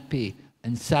happy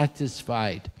and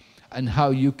satisfied, and how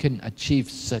you can achieve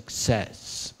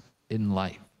success in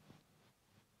life.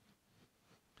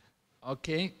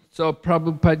 Okay, so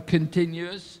Prabhupada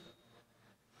continues.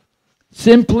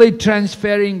 Simply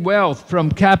transferring wealth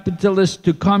from capitalist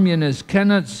to communist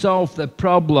cannot solve the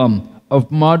problem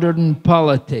of modern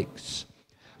politics.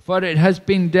 For it has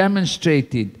been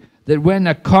demonstrated that when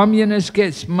a communist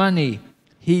gets money,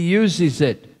 he uses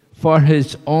it for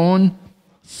his own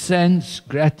sense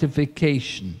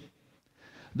gratification.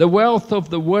 The wealth of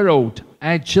the world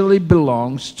actually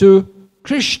belongs to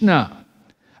Krishna.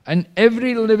 And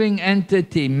every living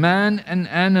entity, man and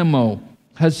animal,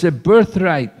 has a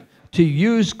birthright to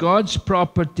use God's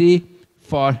property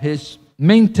for his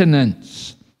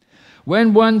maintenance.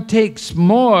 When one takes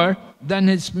more than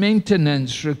his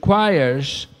maintenance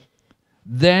requires,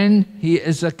 then he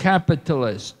is a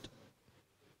capitalist.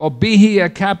 Or be he a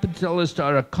capitalist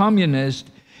or a communist,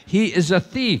 he is a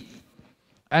thief.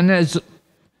 And as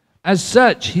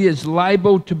such, he is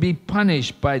liable to be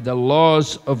punished by the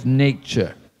laws of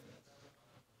nature.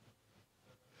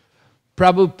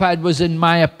 Prabhupada was in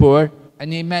Mayapur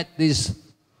and he met this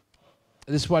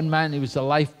one man. He was a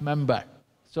life member.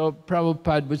 So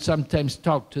Prabhupada would sometimes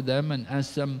talk to them and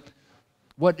ask them,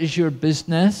 what is your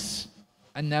business?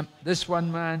 And then this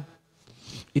one man,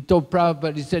 he told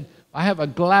Prabhupada, he said, I have a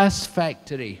glass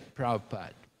factory,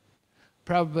 Prabhupada.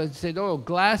 Prabhupada said, oh,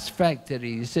 glass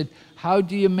factory. He said, how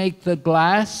do you make the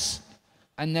glass?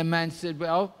 And the man said,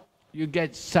 well, you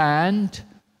get sand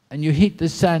and you heat the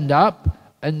sand up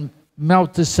and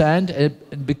melt the sand,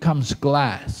 it becomes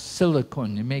glass,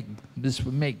 silicone. This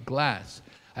will make glass.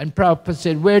 And Prabhupada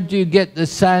said, where do you get the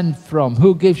sand from?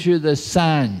 Who gives you the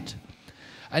sand?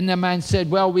 And the man said,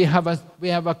 well, we have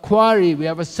a quarry, we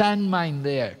have a sand mine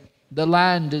there. The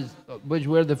land is,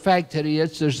 where the factory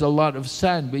is, there's a lot of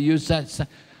sand. We use that sand.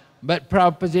 But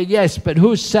Prabhupada said, yes, but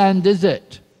whose sand is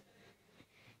it?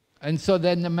 And so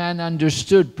then the man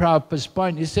understood Prabhupada's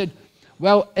point. He said,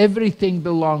 well, everything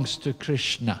belongs to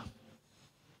Krishna.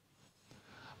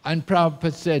 And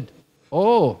Prabhupada said,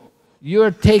 oh,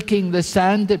 you're taking the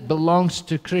sand that belongs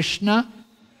to Krishna?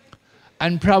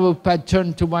 And Prabhupada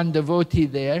turned to one devotee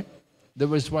there. There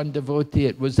was one devotee,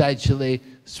 it was actually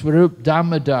Swarup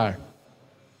Damodar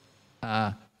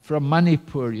from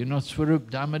Manipur. You know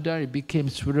Swarup Damodar? He became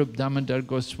Swarup Damodar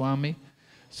Goswami.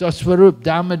 So Swarup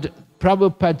Damodar,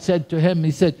 Prabhupada said to him,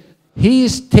 he said,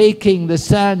 he's taking the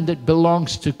sand that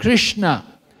belongs to Krishna.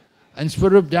 And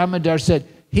Swarup Damodar said,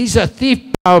 he's a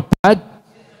thief, Prabhupada.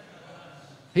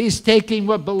 He's taking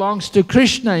what belongs to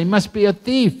Krishna. He must be a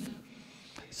thief.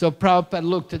 So Prabhupada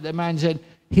looked at the man and said,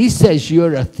 he says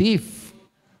you're a thief.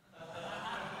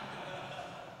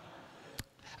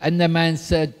 And the man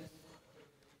said,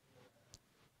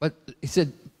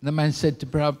 the man said to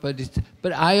Prabhupada,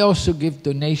 but I also give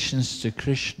donations to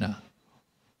Krishna.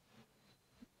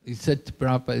 He said to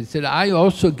Prabhupada, he said, I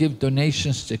also give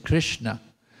donations to Krishna.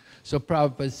 So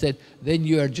Prabhupada said, then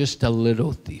you are just a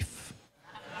little thief.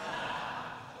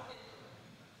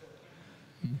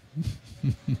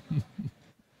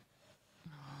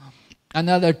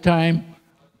 Another time,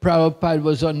 Prabhupada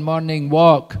was on morning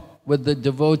walk with the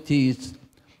devotees.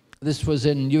 This was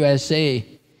in USA.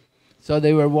 So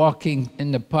they were walking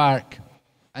in the park,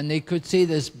 and they could see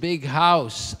this big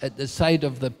house at the side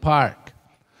of the park,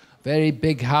 very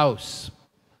big house.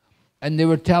 And they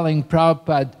were telling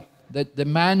Prabhupada that the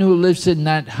man who lives in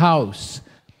that house,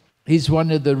 he's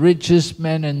one of the richest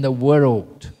men in the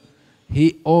world.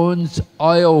 He owns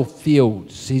oil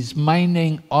fields, he's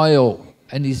mining oil,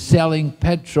 and he's selling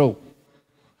petrol.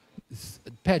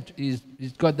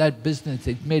 He's got that business.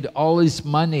 He's made all his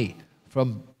money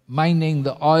from mining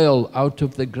the oil out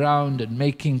of the ground and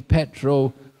making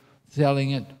petrol,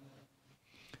 selling it.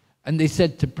 And they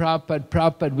said to Prabhupada,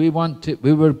 Prabhupada,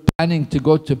 we were planning to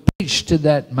go to preach to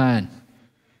that man.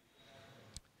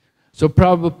 So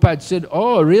Prabhupada said,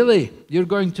 oh, really? You're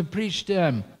going to preach to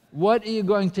him? What are you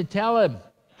going to tell him?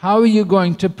 How are you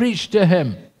going to preach to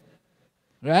him?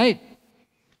 Right?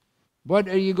 What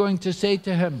are you going to say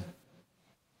to him?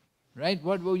 Right?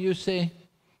 What will you say?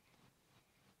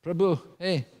 Prabhu,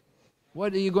 hey,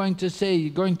 what are you going to say?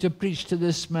 You're going to preach to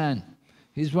this man.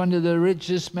 He's one of the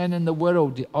richest men in the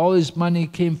world. All his money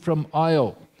came from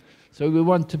oil. So we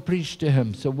want to preach to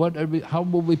him. So how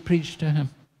will we preach to him?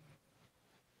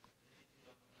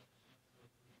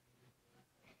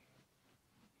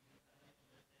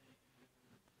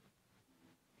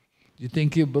 Do you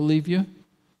think he'll believe you?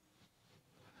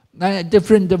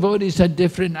 Different devotees had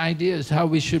different ideas how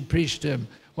we should preach to him.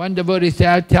 One devotee said,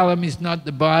 I'll tell him he's not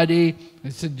the body. I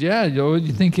said, yeah,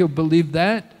 you think he'll believe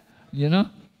that? You know?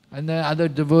 And the other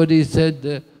devotee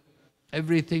said,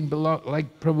 everything belongs,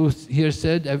 like Prabhu here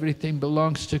said, everything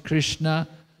belongs to Krishna.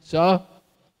 So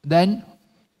then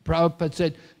Prabhupada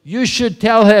said, you should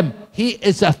tell him he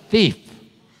is a thief.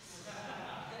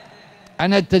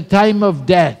 And at the time of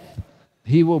death,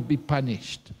 he will be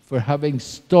punished for having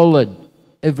stolen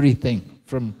everything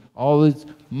from all his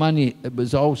money. It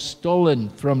was all stolen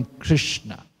from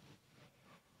Krishna.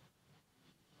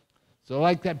 So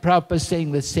like that, Prabhupada is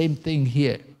saying the same thing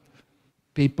here.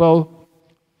 People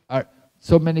are,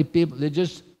 so many people, they're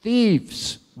just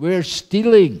thieves. We're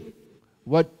stealing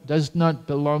what does not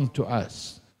belong to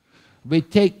us. We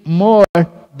take more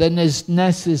than is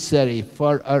necessary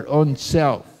for our own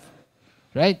self.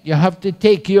 Right? You have to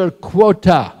take your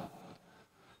quota.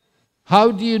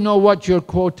 How do you know what your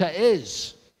quota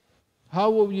is? How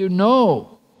will you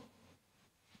know?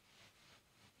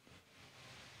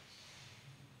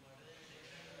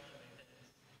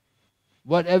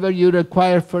 Whatever you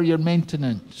require for your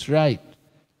maintenance, right?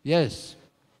 Yes.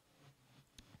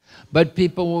 But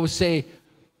people will say,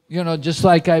 you know, just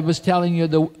like I was telling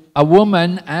you, a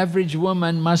woman, average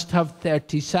woman, must have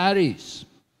 30 saris.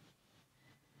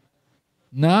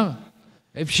 No.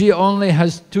 If she only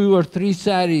has 2 or 3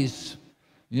 saris,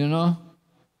 you know,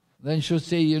 then she'll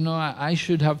say, you know, I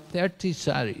should have 30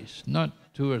 saris, not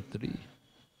 2 or 3.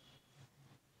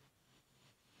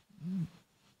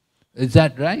 Is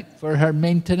that right? For her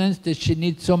maintenance, does she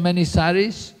need so many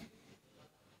saris?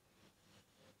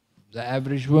 The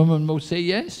average woman will say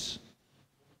yes.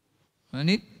 I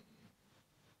need.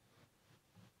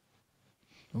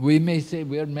 We may say,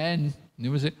 we're men.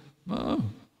 You will say, oh,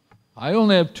 I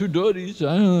only have 2 doris.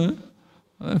 I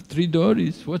have 3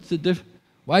 doris. What's the difference?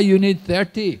 Why you need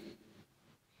 30?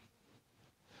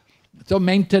 So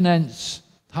maintenance,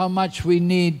 how much we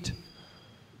need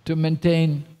to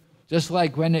maintain, just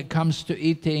like when it comes to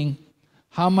eating,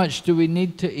 how much do we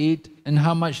need to eat and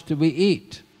how much do we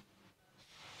eat?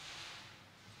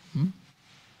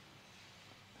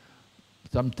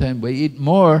 Sometimes we eat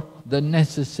more than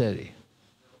necessary.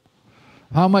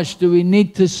 How much do we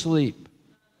need to sleep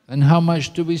and how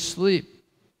much do we sleep?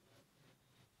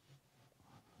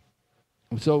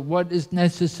 So what is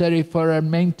necessary for our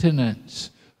maintenance?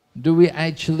 Do we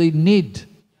actually need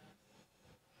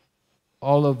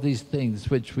all of these things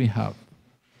which we have?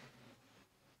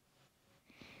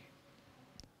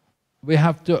 We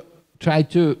have to try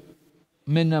to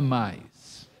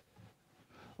minimize.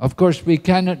 Of course, we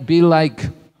cannot be like,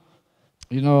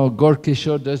 you know,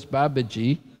 Gorkishore Das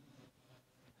Babaji.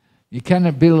 You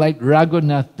cannot be like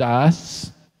Raghunath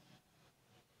Das.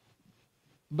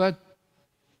 But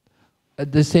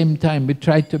at the same time, we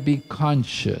try to be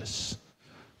conscious.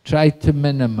 Try to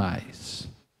minimize.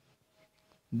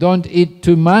 Don't eat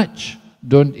too much,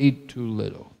 don't eat too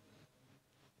little.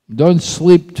 Don't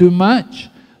sleep too much,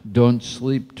 don't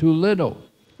sleep too little.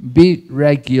 Be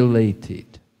regulated.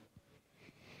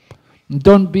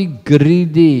 Don't be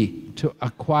greedy to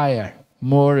acquire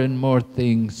more and more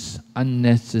things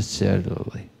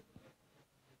unnecessarily.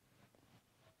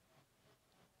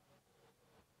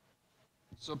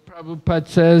 So Prabhupada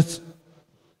says,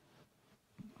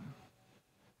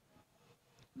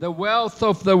 the wealth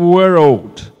of the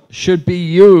world should be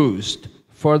used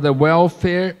for the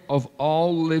welfare of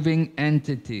all living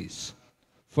entities,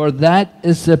 for that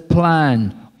is the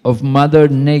plan of Mother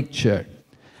Nature.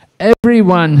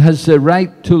 Everyone has the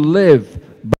right to live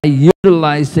by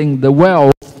utilizing the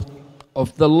wealth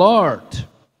of the Lord.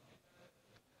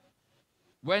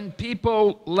 When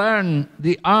people learn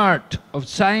the art of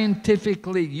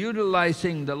scientifically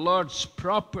utilizing the Lord's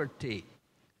property,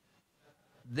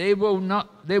 they will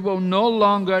no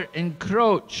longer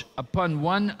encroach upon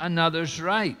one another's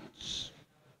rights.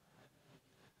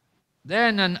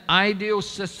 Then an ideal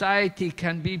society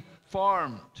can be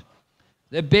formed.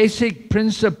 The basic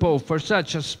principle for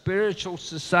such a spiritual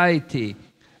society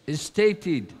is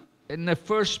stated in the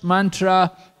first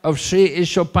mantra of Sri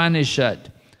Ishopanishad.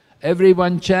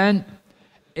 Everyone chant,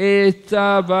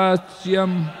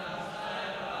 Etavasyam.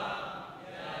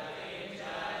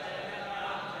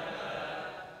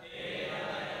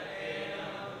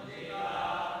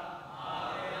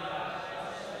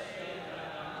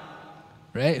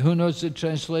 Right? Who knows the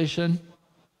translation?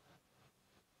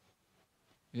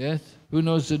 Yes? Who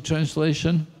knows the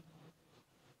translation?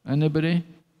 Anybody?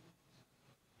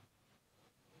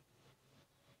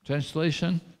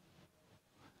 Translation?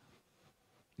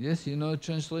 Yes, you know the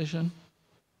translation?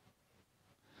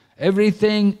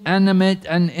 Everything animate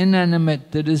and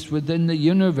inanimate that is within the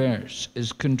universe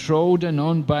is controlled and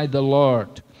owned by the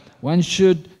Lord. One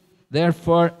should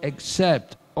therefore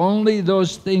accept only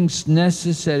those things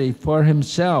necessary for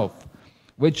himself,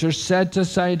 which are set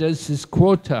aside as his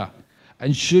quota,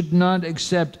 and should not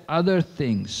accept other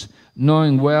things,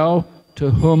 knowing well to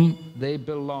whom they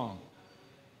belong.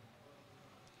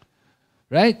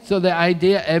 Right? So the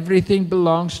idea, everything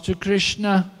belongs to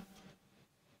Krishna.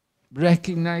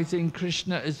 Recognizing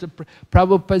Krishna is the...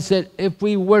 Prabhupada said, if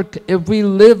we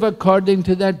live according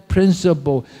to that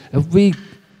principle, if we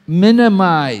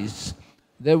minimize,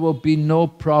 there will be no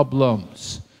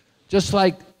problems. Just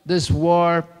like this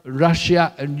war,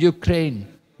 Russia and Ukraine.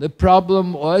 The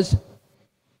problem was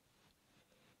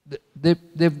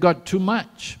they've got too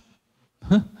much.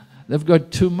 They've got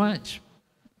too much.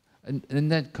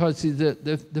 And that causes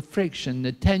the friction,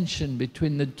 the tension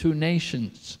between the two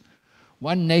nations.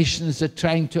 One nation is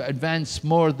trying to advance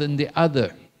more than the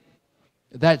other.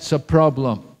 That's a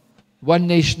problem. One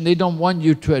nation, they don't want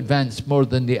you to advance more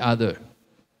than the other.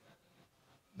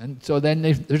 And so then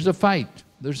there's a fight,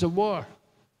 there's a war.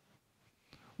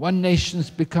 One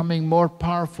nation's becoming more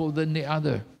powerful than the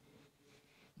other.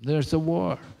 There's a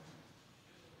war.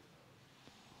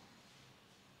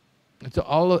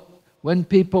 So when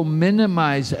people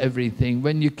minimize everything,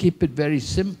 when you keep it very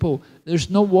simple, there's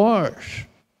no wars.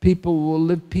 People will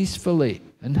live peacefully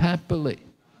and happily.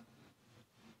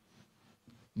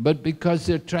 But because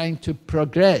they're trying to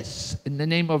progress in the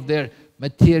name of their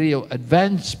material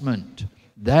advancement,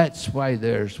 that's why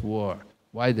there's war,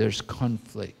 why there's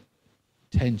conflict,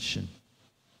 tension.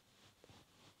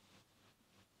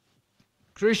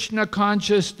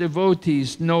 Krishna-conscious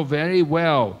devotees know very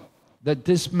well that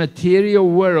this material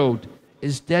world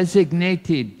is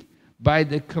designated by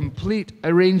the complete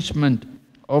arrangement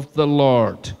of the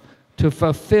Lord to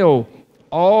fulfill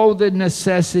all the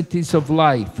necessities of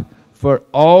life for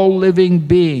all living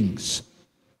beings,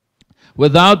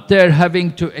 without their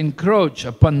having to encroach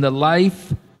upon the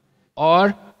life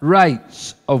or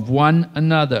rights of one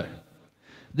another.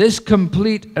 This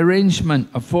complete arrangement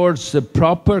affords the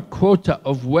proper quota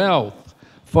of wealth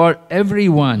for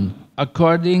everyone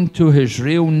according to his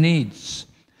real needs,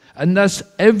 and thus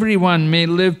everyone may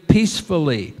live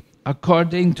peacefully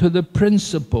according to the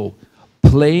principle,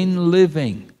 plain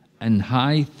living and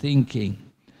high thinking.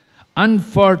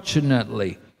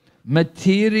 Unfortunately,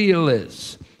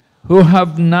 materialists who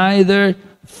have neither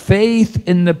faith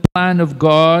in the plan of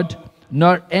God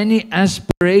nor any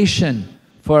aspiration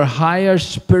for higher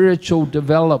spiritual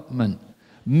development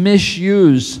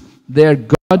misuse their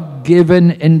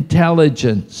God-given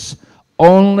intelligence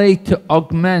only to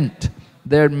augment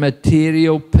their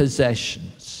material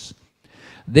possessions.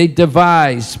 They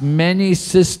devise many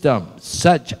systems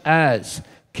such as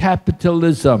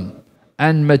capitalism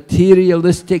and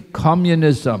materialistic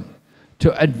communism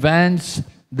to advance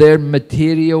their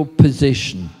material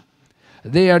position.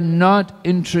 They are not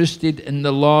interested in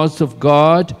the laws of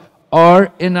God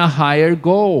or in a higher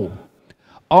goal,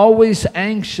 always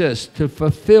anxious to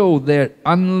fulfill their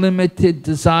unlimited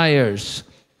desires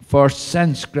for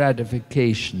sense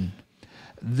gratification.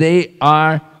 They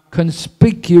are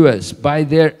conspicuous by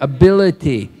their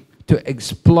ability to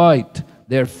exploit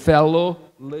their fellow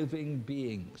living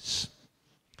beings.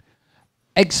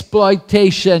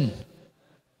 Exploitation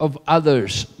of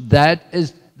others,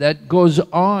 that goes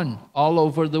on all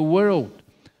over the world.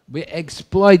 We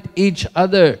exploit each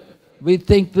other. We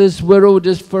think this world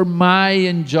is for my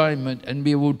enjoyment, and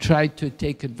we will try to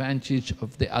take advantage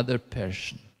of the other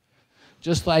person.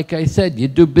 Just like I said, you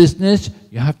do business,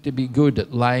 you have to be good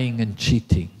at lying and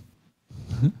cheating.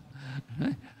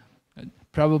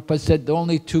 Prabhupada said the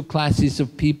only two classes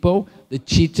of people, the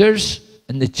cheaters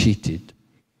and the cheated.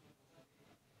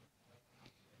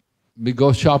 We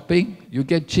go shopping, you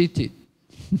get cheated.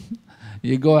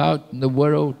 You go out in the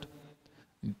world,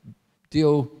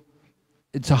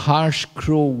 it's a harsh,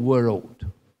 cruel world.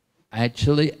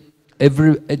 Actually,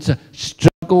 it's a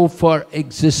struggle for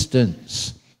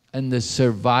existence and the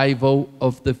survival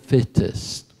of the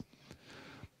fittest.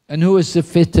 And who is the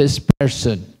fittest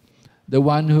person? The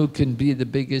one who can be the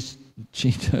biggest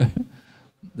cheater,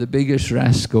 the biggest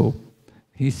rascal.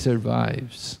 He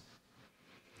survives.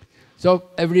 So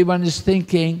everyone is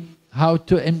thinking how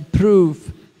to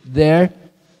improve their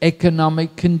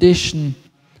economic condition,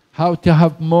 how to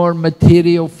have more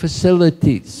material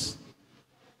facilities.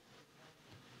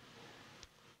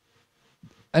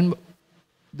 And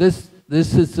this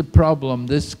is the problem.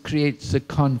 This creates a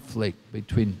conflict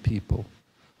between people.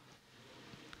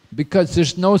 Because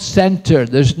there's no center,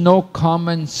 there's no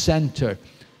common center.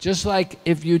 Just like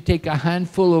if you take a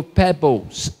handful of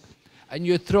pebbles and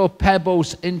you throw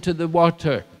pebbles into the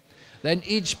water, then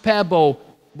each pebble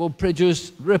will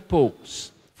produce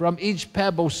ripples. From each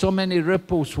pebble, so many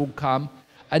ripples will come,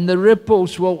 and the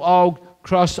ripples will all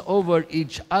cross over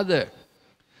each other.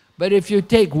 But if you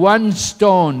take one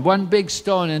stone, one big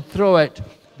stone, and throw it,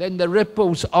 then the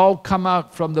ripples all come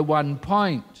out from the one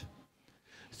point.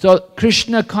 So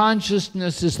Krishna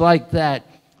consciousness is like that.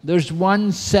 There's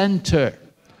one center,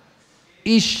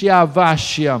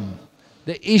 Ishyavashyam,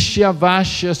 the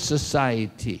Ishyavashya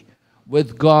society,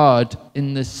 with God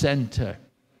in the center.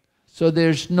 So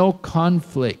there's no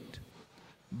conflict.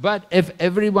 But if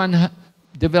everyone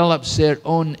develops their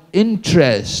own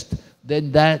interest,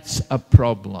 then that's a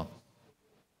problem.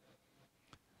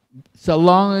 So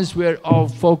long as we're all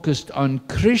focused on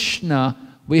Krishna,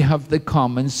 we have the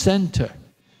common center.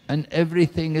 And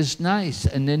everything is nice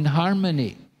and in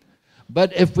harmony.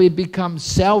 But if we become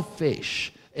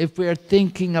selfish, if we're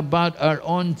thinking about our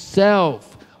own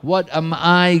self, what am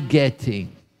I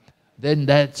getting? Then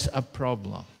that's a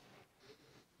problem.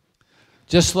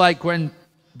 Just like when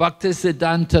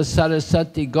Bhaktisiddhanta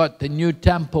Saraswati got the new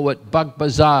temple at Bag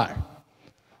Bazar.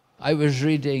 I was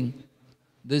reading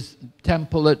this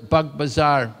temple at Bag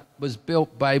Bazar was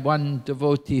built by one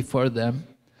devotee for them.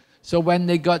 So when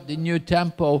they got the new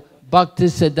temple,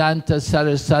 Bhaktisiddhanta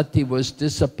Saraswati was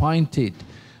disappointed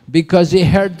because he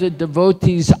heard the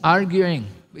devotees arguing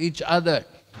with each other.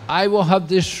 I will have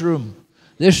this room.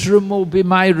 This room will be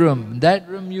my room. That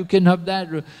room, you can have that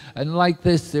room. And like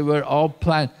this, they were all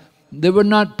planning. They were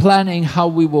not planning how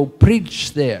we will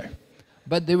preach there,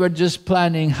 but they were just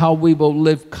planning how we will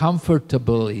live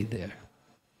comfortably there.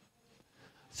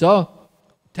 So,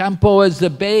 temple is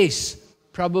the base.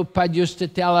 Prabhupada used to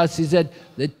tell us, he said,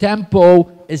 the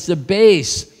temple is the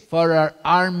base for our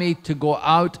army to go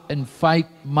out and fight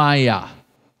Maya.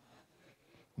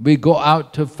 We go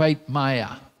out to fight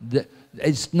Maya.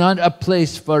 It's not a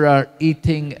place for our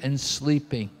eating and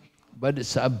sleeping, but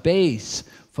it's a base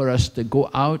for us to go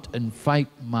out and fight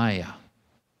Maya.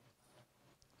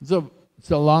 So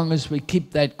long as we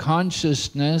keep that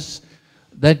consciousness,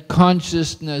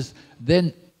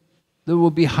 then there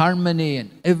will be harmony and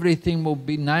everything will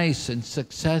be nice and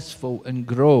successful and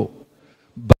grow.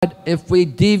 But if we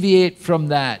deviate from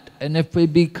that and if we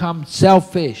become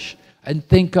selfish and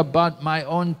think about my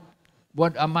own,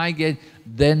 what am I getting,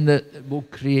 then that will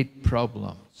create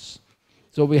problems.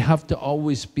 So we have to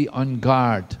always be on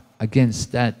guard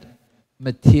against that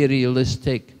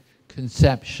materialistic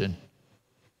conception.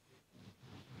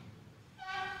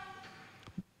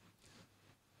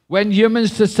 When human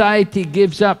society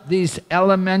gives up these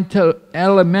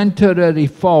elementary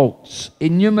faults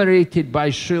enumerated by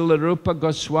Srila Rupa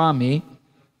Goswami,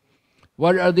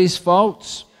 what are these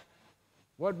faults?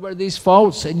 What were these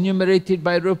faults enumerated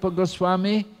by Rupa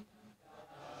Goswami?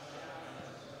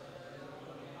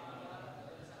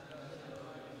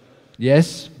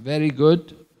 Yes, very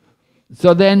good.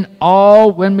 So then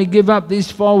when we give up these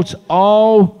faults,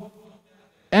 all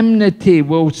enmity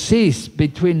will cease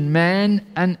between man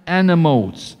and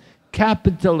animals,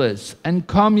 capitalists and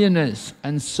communists,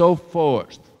 and so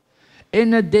forth.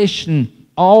 In addition,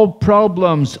 all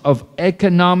problems of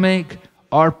economic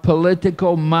or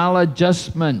political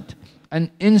maladjustment and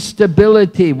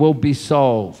instability will be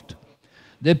solved.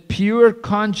 The pure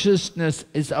consciousness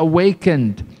is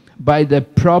awakened by the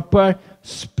proper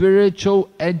spiritual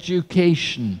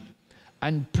education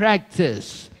and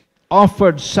practice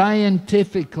offered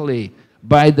scientifically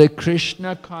by the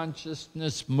Krishna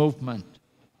consciousness movement.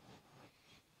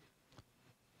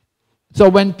 So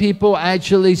when people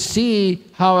actually see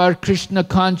how our Krishna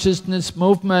consciousness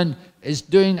movement is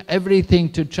doing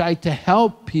everything to try to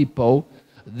help people,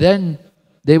 then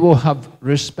they will have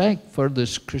respect for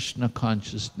this Krishna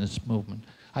consciousness movement.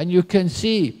 And you can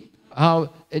see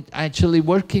how it's actually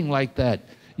working like that.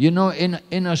 You know,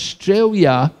 in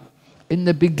Australia, in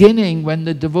the beginning, when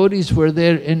the devotees were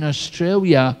there in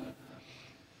Australia,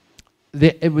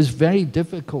 it was very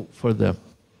difficult for them.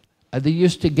 They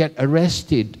used to get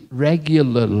arrested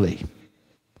regularly.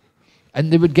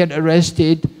 And they would get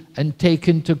arrested and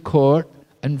taken to court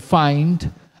and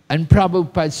fined. And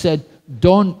Prabhupada said,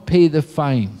 don't pay the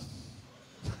fine.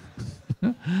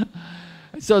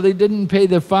 So they didn't pay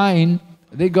the fine.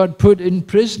 They got put in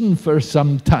prison for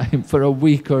some time, for a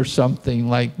week or something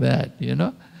like that, you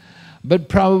know. But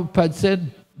Prabhupada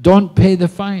said, don't pay the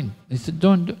fine. He said,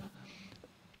 don't do.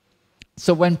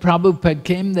 So when Prabhupada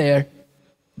came there,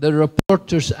 the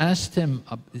reporters asked him,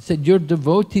 he said, your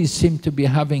devotees seem to be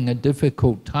having a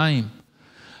difficult time.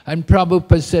 And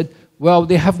Prabhupada said, well,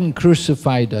 they haven't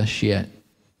crucified us yet.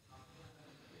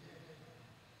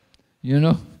 You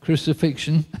know,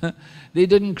 crucifixion. They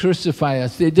didn't crucify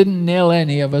us. They didn't nail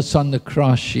any of us on the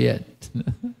cross yet.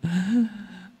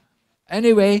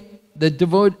 Anyway,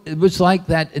 it was like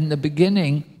that in the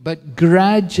beginning, but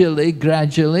gradually,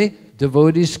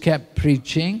 devotees kept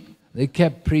preaching. They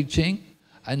kept preaching,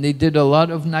 and they did a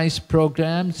lot of nice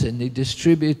programs, and they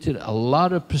distributed a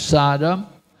lot of prasadam.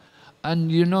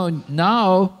 And you know,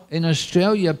 now in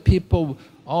Australia, people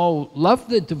all love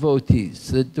the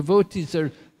devotees. The devotees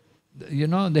are, you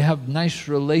know, they have nice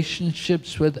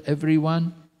relationships with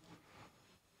everyone.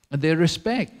 And they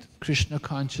respect Krishna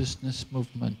consciousness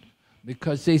movement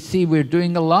because they see we're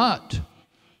doing a lot.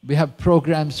 We have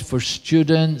programs for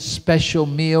students, special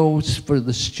meals for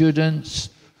the students,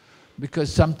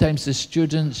 because sometimes the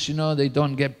students, you know, they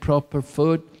don't get proper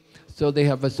food. So they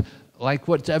have like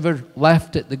whatever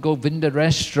left at the Govinda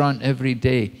restaurant every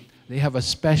day, they have a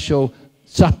special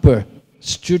supper,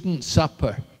 student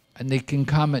supper. And they can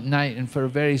come at night, and for a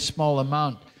very small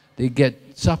amount, they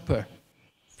get supper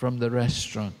from the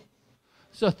restaurant.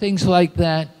 So things like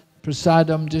that,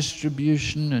 prasadam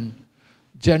distribution, and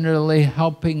generally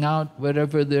helping out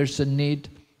wherever there's a need,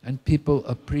 and people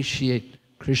appreciate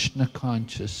Krishna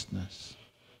consciousness.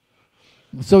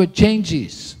 So it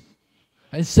changes.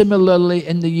 And similarly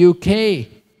in the UK,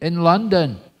 in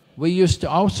London, we used to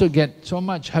also get so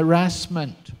much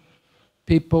harassment.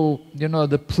 People, you know,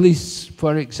 the police,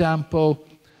 for example,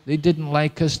 they didn't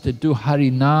like us to do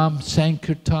Harinam,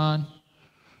 Sankirtan,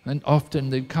 and often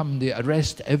they'd come, they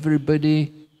arrest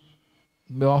everybody.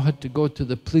 We all had to go to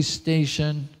the police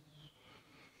station.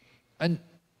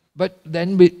 But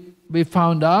then we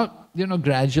found out, you know,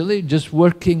 gradually, just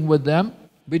working with them,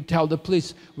 we'd tell the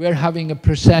police, we're having a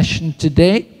procession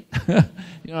today,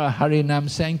 you know, a Harinam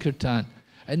Sankirtan,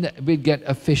 and we'd get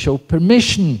official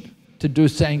permission to do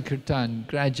Sankirtan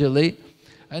gradually.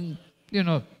 And, you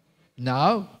know,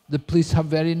 now the police have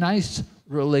very nice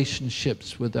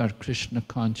relationships with our Krishna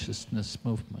consciousness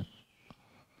movement.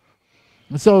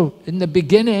 And so, in the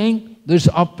beginning, there's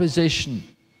opposition.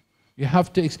 You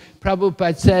have to,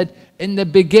 Prabhupada said, in the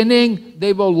beginning,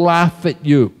 they will laugh at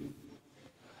you.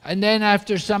 And then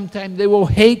after some time, they will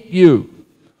hate you.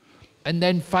 And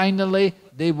then finally,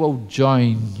 they will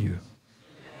join you.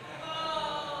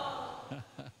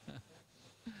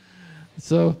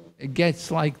 So it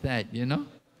gets like that, you know.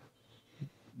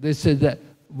 This is the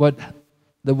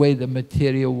way the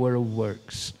material world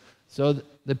works. So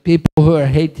the people who are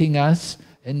hating us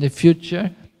in the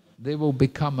future, they will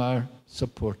become our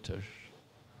supporters.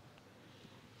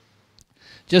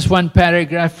 Just one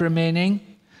paragraph remaining.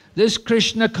 This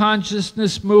Krishna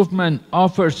consciousness movement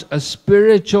offers a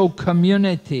spiritual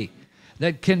community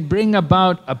that can bring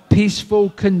about a peaceful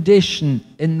condition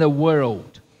in the world.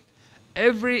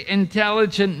 Every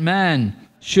intelligent man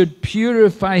should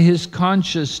purify his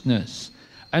consciousness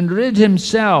and rid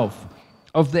himself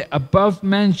of the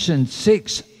above-mentioned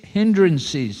 6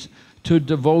 hindrances to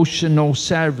devotional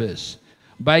service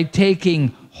by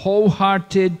taking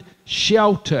wholehearted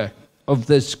shelter of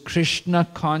this Krishna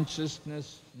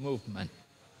consciousness movement.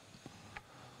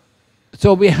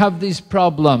 So we have these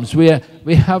problems.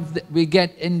 We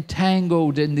get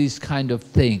entangled in these kind of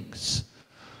things.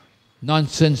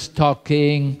 nonsense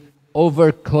talking,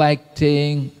 over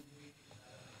collecting,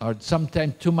 or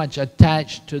sometimes too much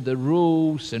attached to the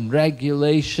rules and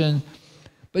regulation.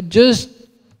 But just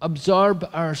absorb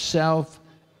ourselves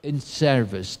in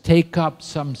service, take up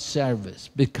some service,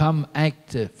 become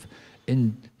active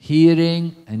in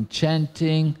hearing and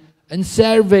chanting and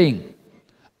serving.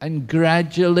 And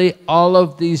gradually all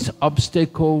of these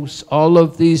obstacles, all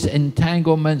of these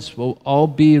entanglements will all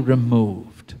be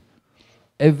removed.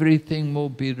 Everything will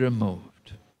be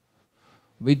removed.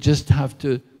 We just have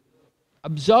to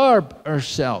absorb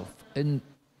ourselves in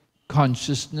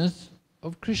consciousness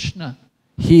of Krishna.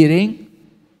 Hearing,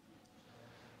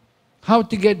 how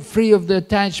to get free of the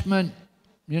attachment.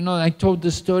 You know, I told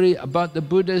the story about the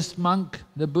Buddhist monk,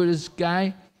 the Buddhist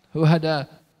guy who had a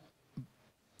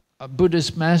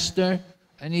Buddhist master,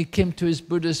 and he came to his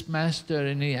Buddhist master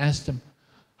and he asked him,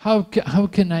 how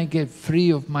can I get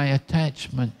free of my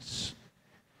attachments?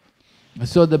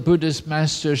 So the Buddhist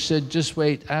master said, just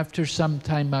wait, after some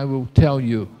time I will tell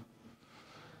you.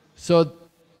 So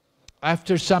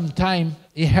after some time,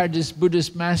 he heard his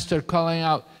Buddhist master calling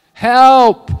out,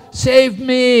 help, save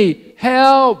me,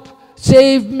 help,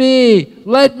 save me,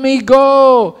 let me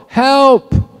go,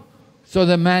 help. So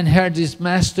the man heard his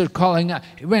master calling out.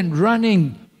 He went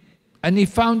running and he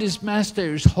found his master.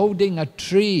 He was holding a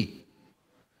tree.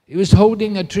 He was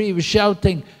holding a tree. He was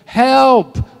shouting,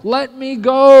 help, let me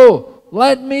go,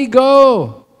 let me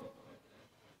go.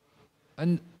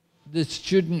 And the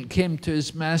student came to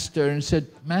his master and said,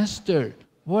 Master,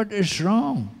 what is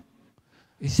wrong?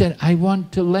 He said, I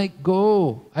want to let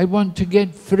go. I want to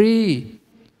get free.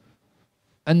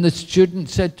 And the student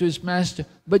said to his master,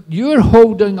 but you're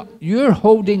holding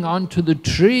on to the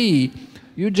tree.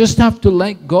 You just have to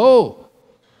let go.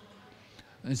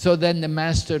 And so then the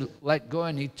master let go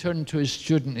and he turned to his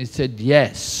student. He said,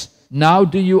 yes. Now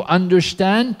do you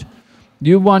understand?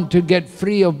 You want to get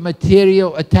free of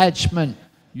material attachment.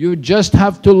 You just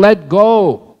have to let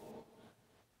go.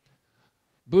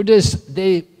 Buddhists,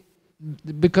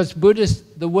 because Buddhists,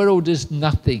 the world is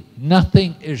nothing.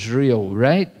 Nothing is real,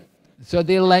 right? So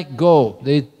they let go.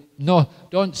 They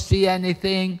don't see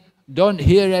anything, don't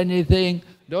hear anything,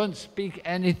 don't speak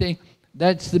anything.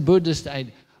 That's the Buddhist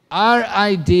idea. Our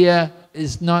idea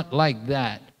is not like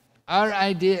that. Our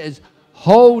idea is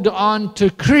hold on to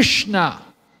Krishna.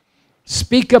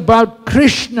 Speak about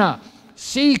Krishna.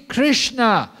 See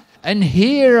Krishna and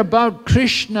hear about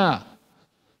Krishna.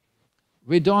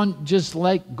 We don't just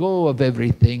let go of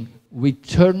everything. We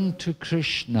turn to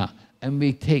Krishna and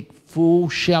we take full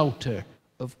shelter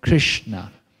of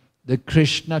Krishna, the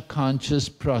Krishna conscious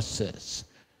process,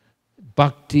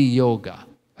 Bhakti Yoga.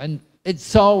 And it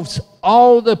solves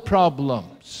all the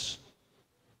problems.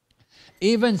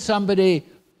 Even somebody,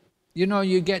 you know,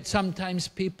 you get sometimes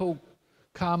people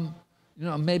come, you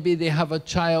know, maybe they have a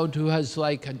child who has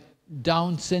like a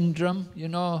Down syndrome, you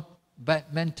know,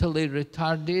 but mentally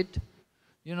retarded.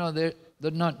 You know, they're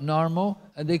not normal,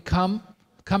 and they come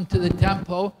to the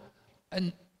temple,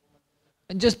 and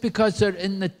just because they're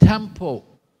in the temple,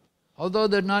 although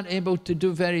they're not able to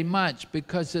do very much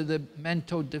because of the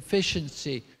mental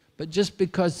deficiency, but just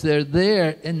because they're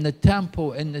there in the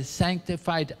temple, in the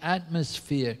sanctified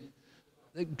atmosphere,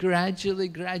 that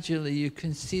gradually you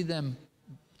can see them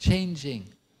changing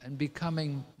and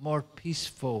becoming more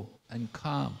peaceful and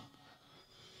calm.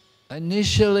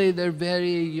 Initially they're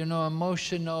very, you know,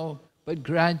 emotional, but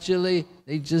gradually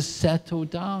they just settle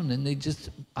down and they just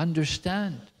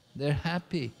understand. They're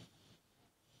happy.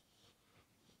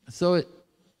 So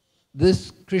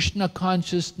this Krishna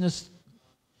consciousness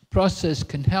process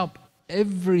can help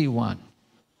everyone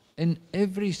in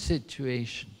every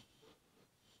situation.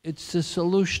 It's the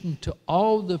solution to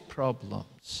all the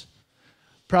problems.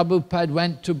 Prabhupada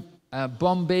went to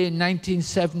Bombay in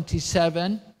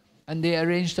 1977 and they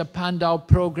arranged a Pandal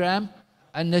program,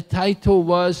 and the title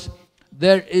was,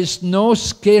 There is no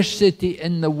scarcity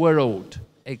in the world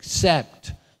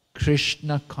except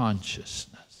Krishna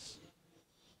consciousness.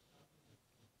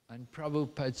 And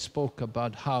Prabhupada spoke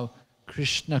about how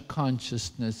Krishna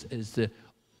consciousness is the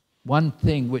one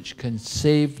thing which can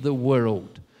save the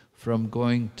world from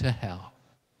going to hell.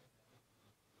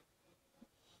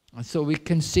 And so we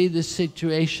can see the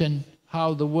situation,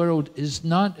 how the world is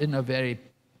not in a very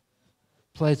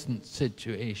pleasant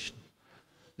situation.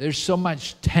 There's so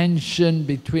much tension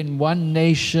between one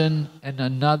nation and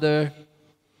another.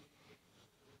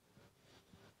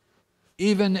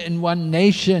 Even in one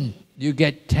nation, you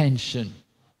get tension.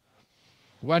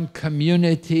 One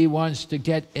community wants to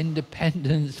get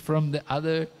independence from the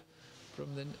other,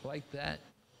 like that.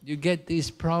 You get these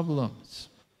problems.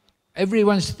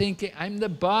 Everyone's thinking, I'm the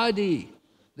body.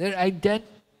 They're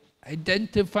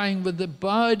identifying with the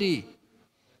body.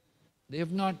 They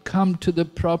have not come to the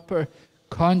proper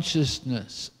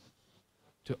consciousness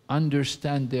to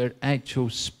understand their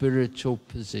actual spiritual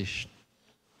position.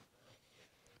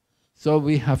 So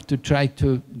we have to try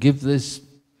to give this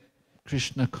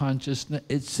Krishna consciousness.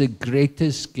 It's the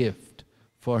greatest gift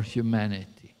for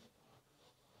humanity.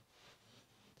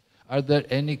 Are there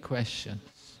any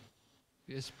questions?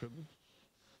 Yes, Prabhu.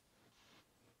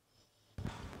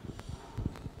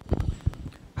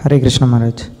 Hare Krishna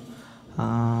Maharaj.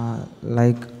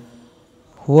 Like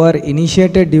who are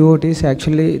initiated devotees,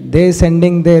 actually they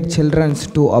sending their children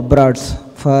to abroad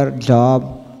for job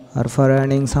or for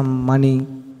earning some money.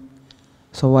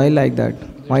 So why like that?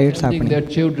 Why it's happening? Their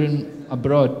children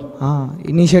abroad.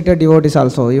 Initiated devotees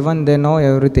also, even they know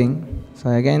everything. So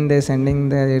again they sending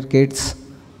their kids.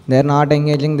 They are not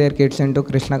engaging their kids into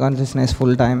Krishna consciousness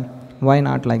full time. Why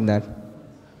not like that?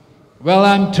 Well,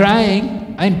 I'm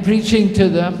trying. I'm preaching to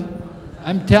them.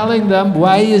 I'm telling them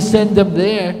why you send them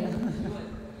there.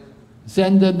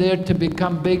 Send them there to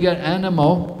become bigger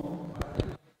animal.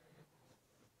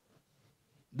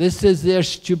 This is their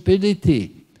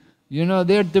stupidity. You know,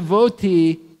 they're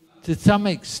devotee to some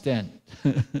extent.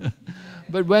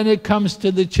 But when it comes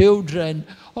to the children,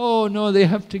 oh no, they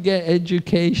have to get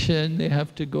education, they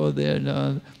have to go there.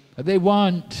 No. They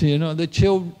want, you know, the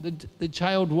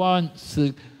child wants,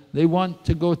 they want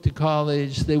to go to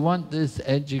college, they want this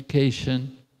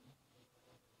education.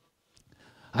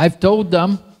 I've told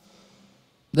them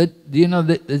that, you know,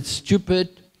 that it's stupid,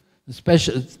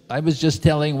 especially, I was just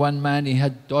telling one man, he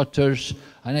had daughters,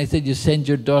 and I said, you send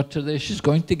your daughter there, she's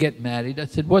going to get married. I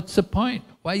said, what's the point?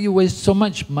 Why you waste so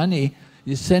much money?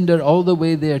 You send her all the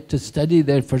way there to study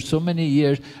there for so many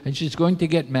years, and she's going to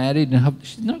get married and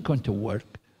she's not going to work,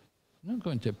 not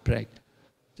going to pray.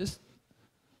 Just,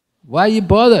 why you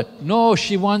bother? No,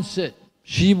 she wants it.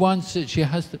 She wants it. She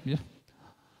has to. Yeah.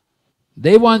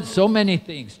 They want so many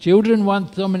things. Children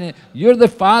want so many. You're the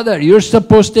father. You're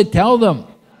supposed to tell them.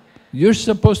 You're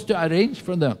supposed to arrange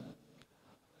for them.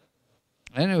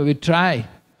 Anyway, we try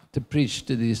to preach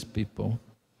to these people.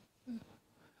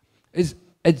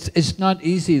 It's not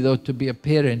easy though to be a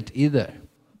parent either.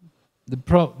 The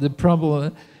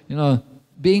problem, you know,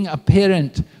 being a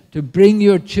parent, to bring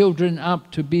your children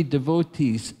up to be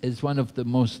devotees is one of the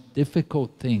most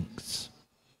difficult things.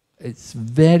 It's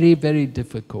very, very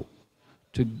difficult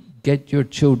to get your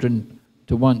children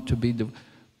to want to be devotees.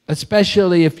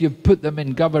 Especially if you put them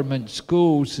in government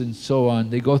schools and so on.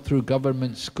 They go through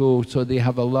government school, so they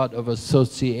have a lot of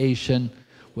association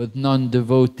with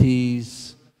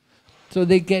non-devotees. So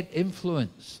they get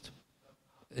influenced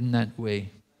in that way.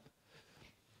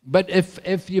 But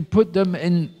if you put them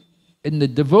in the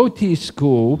devotee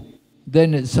school,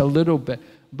 then it's a little bit.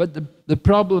 But the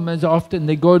problem is often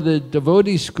they go to the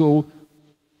devotee school,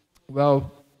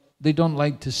 well, they don't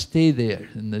like to stay there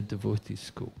in the devotee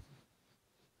school.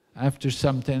 After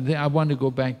some time, I want to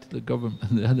go back to the government,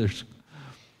 the other school.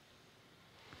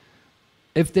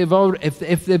 If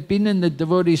they've been in the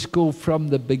devotee school from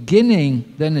the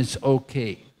beginning, then it's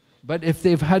okay. But if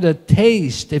they've had a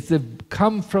taste, if they've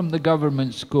come from the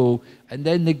government school and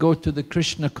then they go to the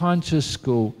Krishna conscious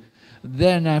school,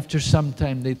 then after some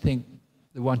time they think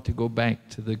they want to go back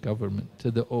to the government,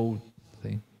 to the old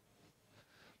thing.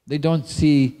 They don't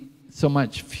see so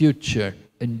much future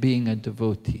in being a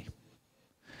devotee.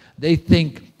 They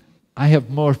think, I have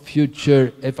more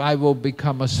future if I will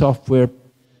become a software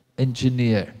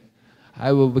engineer.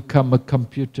 I will become a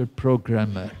computer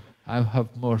programmer. I'll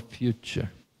have more future.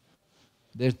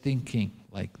 They're thinking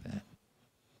like that.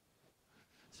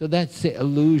 So that's the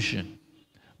illusion.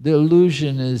 The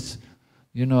illusion is,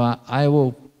 you know, I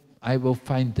will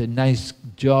find a nice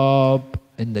job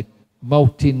in the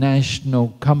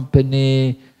multinational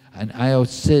company, and I'll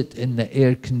sit in the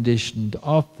air-conditioned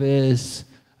office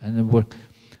and work.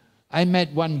 I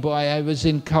met one boy, I was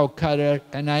in Calcutta,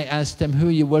 and I asked him, who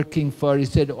are you working for? He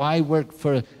said, oh, I work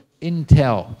for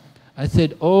Intel. I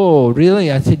said, oh,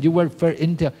 really? I said, you work for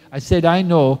Intel? I said, I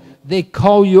know. They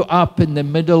call you up in the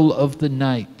middle of the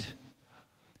night.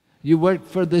 You work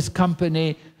for this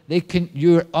company,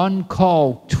 you're on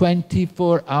call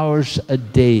 24 hours a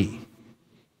day.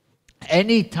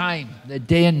 Anytime, the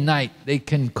day and night, they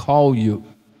can call you.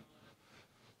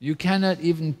 You cannot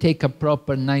even take a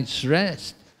proper night's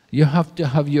rest. You have to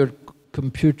have your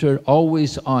computer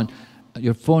always on,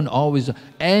 your phone always on.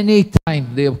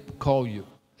 Anytime they'll call you.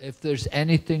 If there's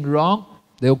anything wrong,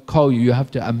 they'll call you. You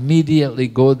have to immediately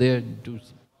go there and do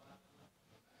something.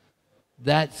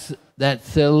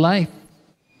 That's their life.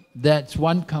 That's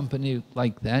one company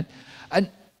like that. And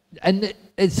And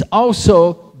it's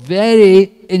also very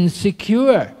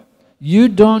insecure. You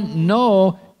don't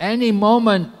know, any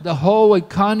moment the whole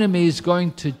economy is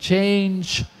going to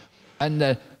change and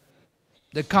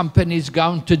the company's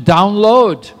going to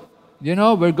download. You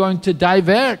know, we're going to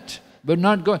divert. We're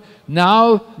not going.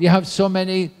 Now you have so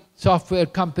many software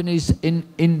companies in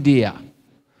India.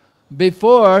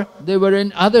 Before, they were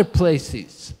in other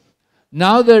places.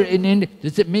 Now they're in India.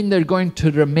 Does it mean they're going to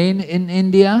remain in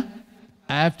India?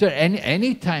 After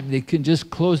any time they can just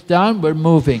close down, we're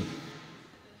moving.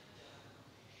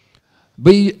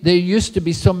 But there used to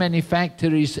be so many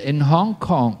factories in Hong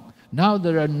Kong. Now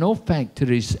there are no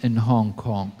factories in Hong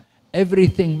Kong.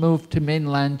 Everything moved to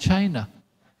mainland China.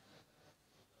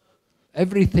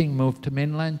 Everything moved to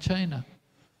mainland China.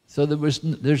 So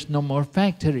there's no more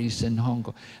factories in Hong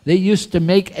Kong. They used to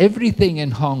make everything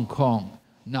in Hong Kong.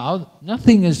 Now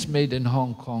nothing is made in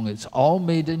Hong Kong. It's all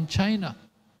made in China.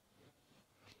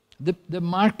 The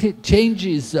market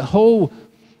changes. The whole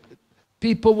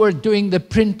people were doing the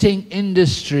printing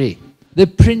industry. The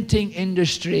printing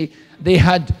industry, they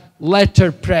had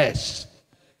letterpress.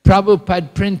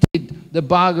 Prabhupada printed the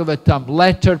Bhagavatam,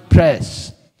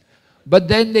 letterpress. But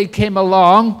then they came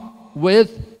along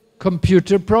with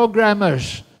computer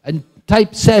programmers and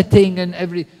typesetting and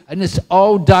and it's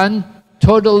all done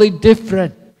totally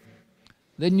different.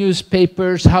 The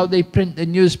newspapers, how they print the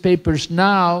newspapers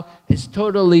now is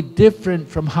totally different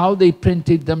from how they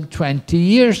printed them 20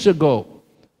 years ago.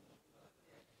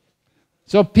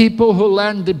 So people who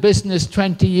learned the business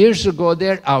 20 years ago,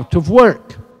 they're out of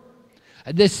work.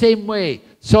 And the same way,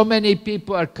 so many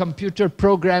people are computer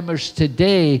programmers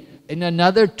today. In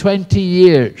another 20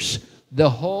 years, the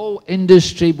whole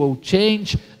industry will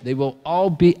change. They will all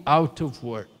be out of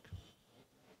work.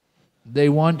 They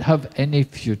won't have any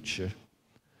future.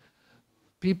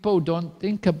 People don't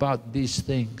think about these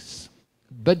things.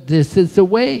 But this is the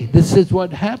way. This is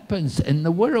what happens in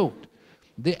the world.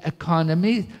 The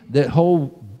economy, the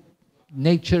whole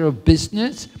nature of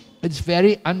business, it's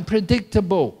very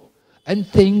unpredictable. And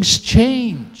things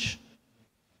change.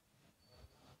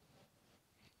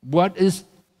 What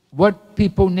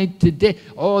people need today?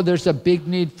 Oh, there's a big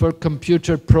need for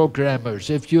computer programmers.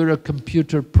 If you're a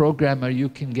computer programmer, you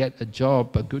can get a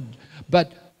job,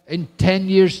 but in 10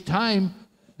 years' time,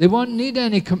 they won't need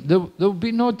any, there'll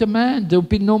be no demand, there'll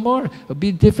be no more. It'll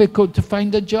be difficult to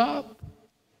find a job.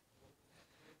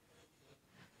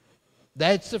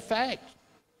 That's a fact.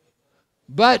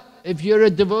 But if you're a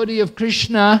devotee of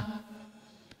Krishna,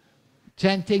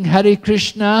 chanting Hare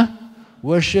Krishna,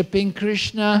 worshipping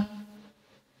Krishna,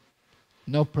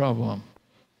 no problem.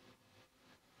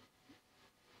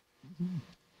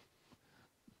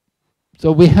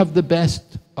 So we have the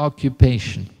best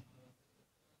occupation.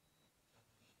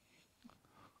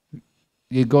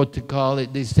 You go to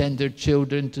college, they send their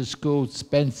children to school,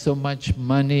 spend so much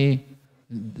money,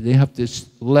 they have to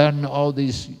learn all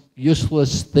these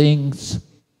useless things.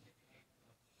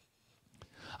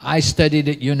 I studied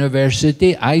at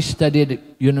university, I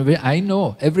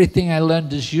know everything I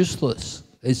learned is useless.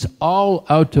 It's all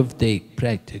out of date,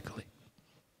 practically.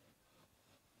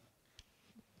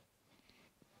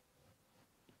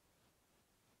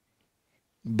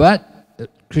 But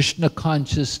Krishna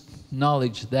conscious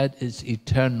knowledge, that is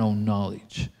eternal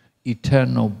knowledge,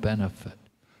 eternal benefit.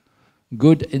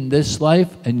 Good in this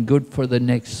life and good for the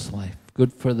next life,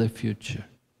 good for the future.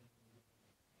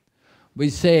 We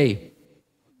say,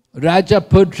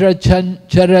 Rajaputra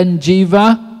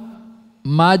Charanjiva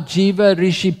Majiva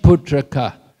Rishi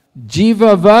Putraka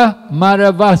Jivava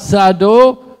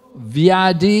Maravasado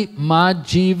Vyadi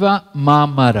Majiva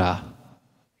Mamara.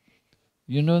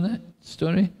 You know that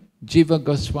story? Jiva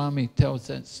Goswami tells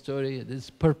that story, this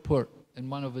purport, in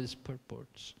one of his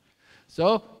purports.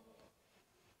 So,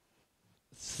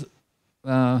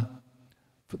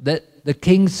 that the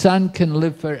king's son can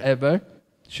live forever,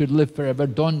 should live forever,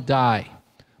 don't die.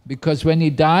 Because when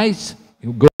he dies,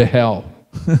 he'll go to hell.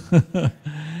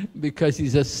 Because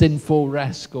he's a sinful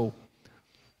rascal.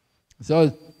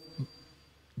 So,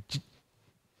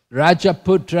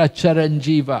 Rajaputra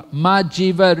Charanjiva,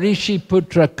 Majiva Rishi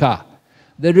Putraka.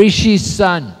 The Rishi's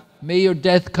son, may your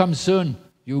death come soon.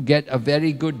 You get a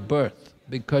very good birth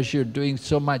because you're doing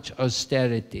so much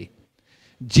austerity.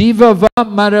 Jivava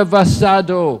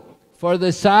Maravasado. For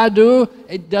the sadhu,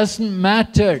 it doesn't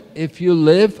matter if you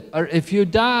live or if you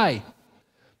die.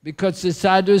 Because the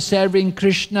sadhu is serving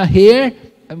Krishna here,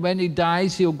 and when he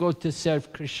dies, he'll go to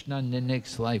serve Krishna in the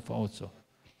next life also.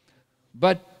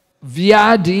 But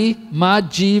Vyadi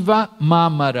Majiva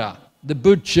Mamara, the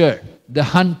butcher, the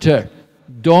hunter,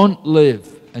 don't live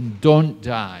and don't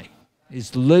die.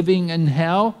 Is living in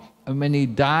hell and when he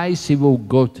dies, he will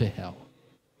go to hell.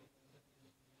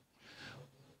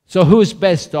 So who's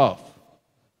best off?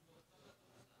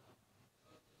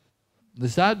 The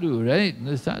sadhu, right?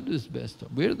 The sadhu is best off.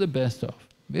 We're the best off.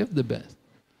 We have the best.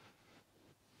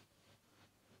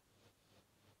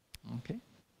 Okay?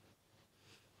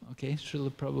 Okay,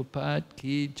 Srila Prabhupada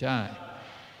ki jai.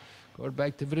 Go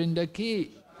back to Vrinda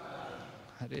ki.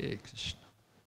 Hare Krishna.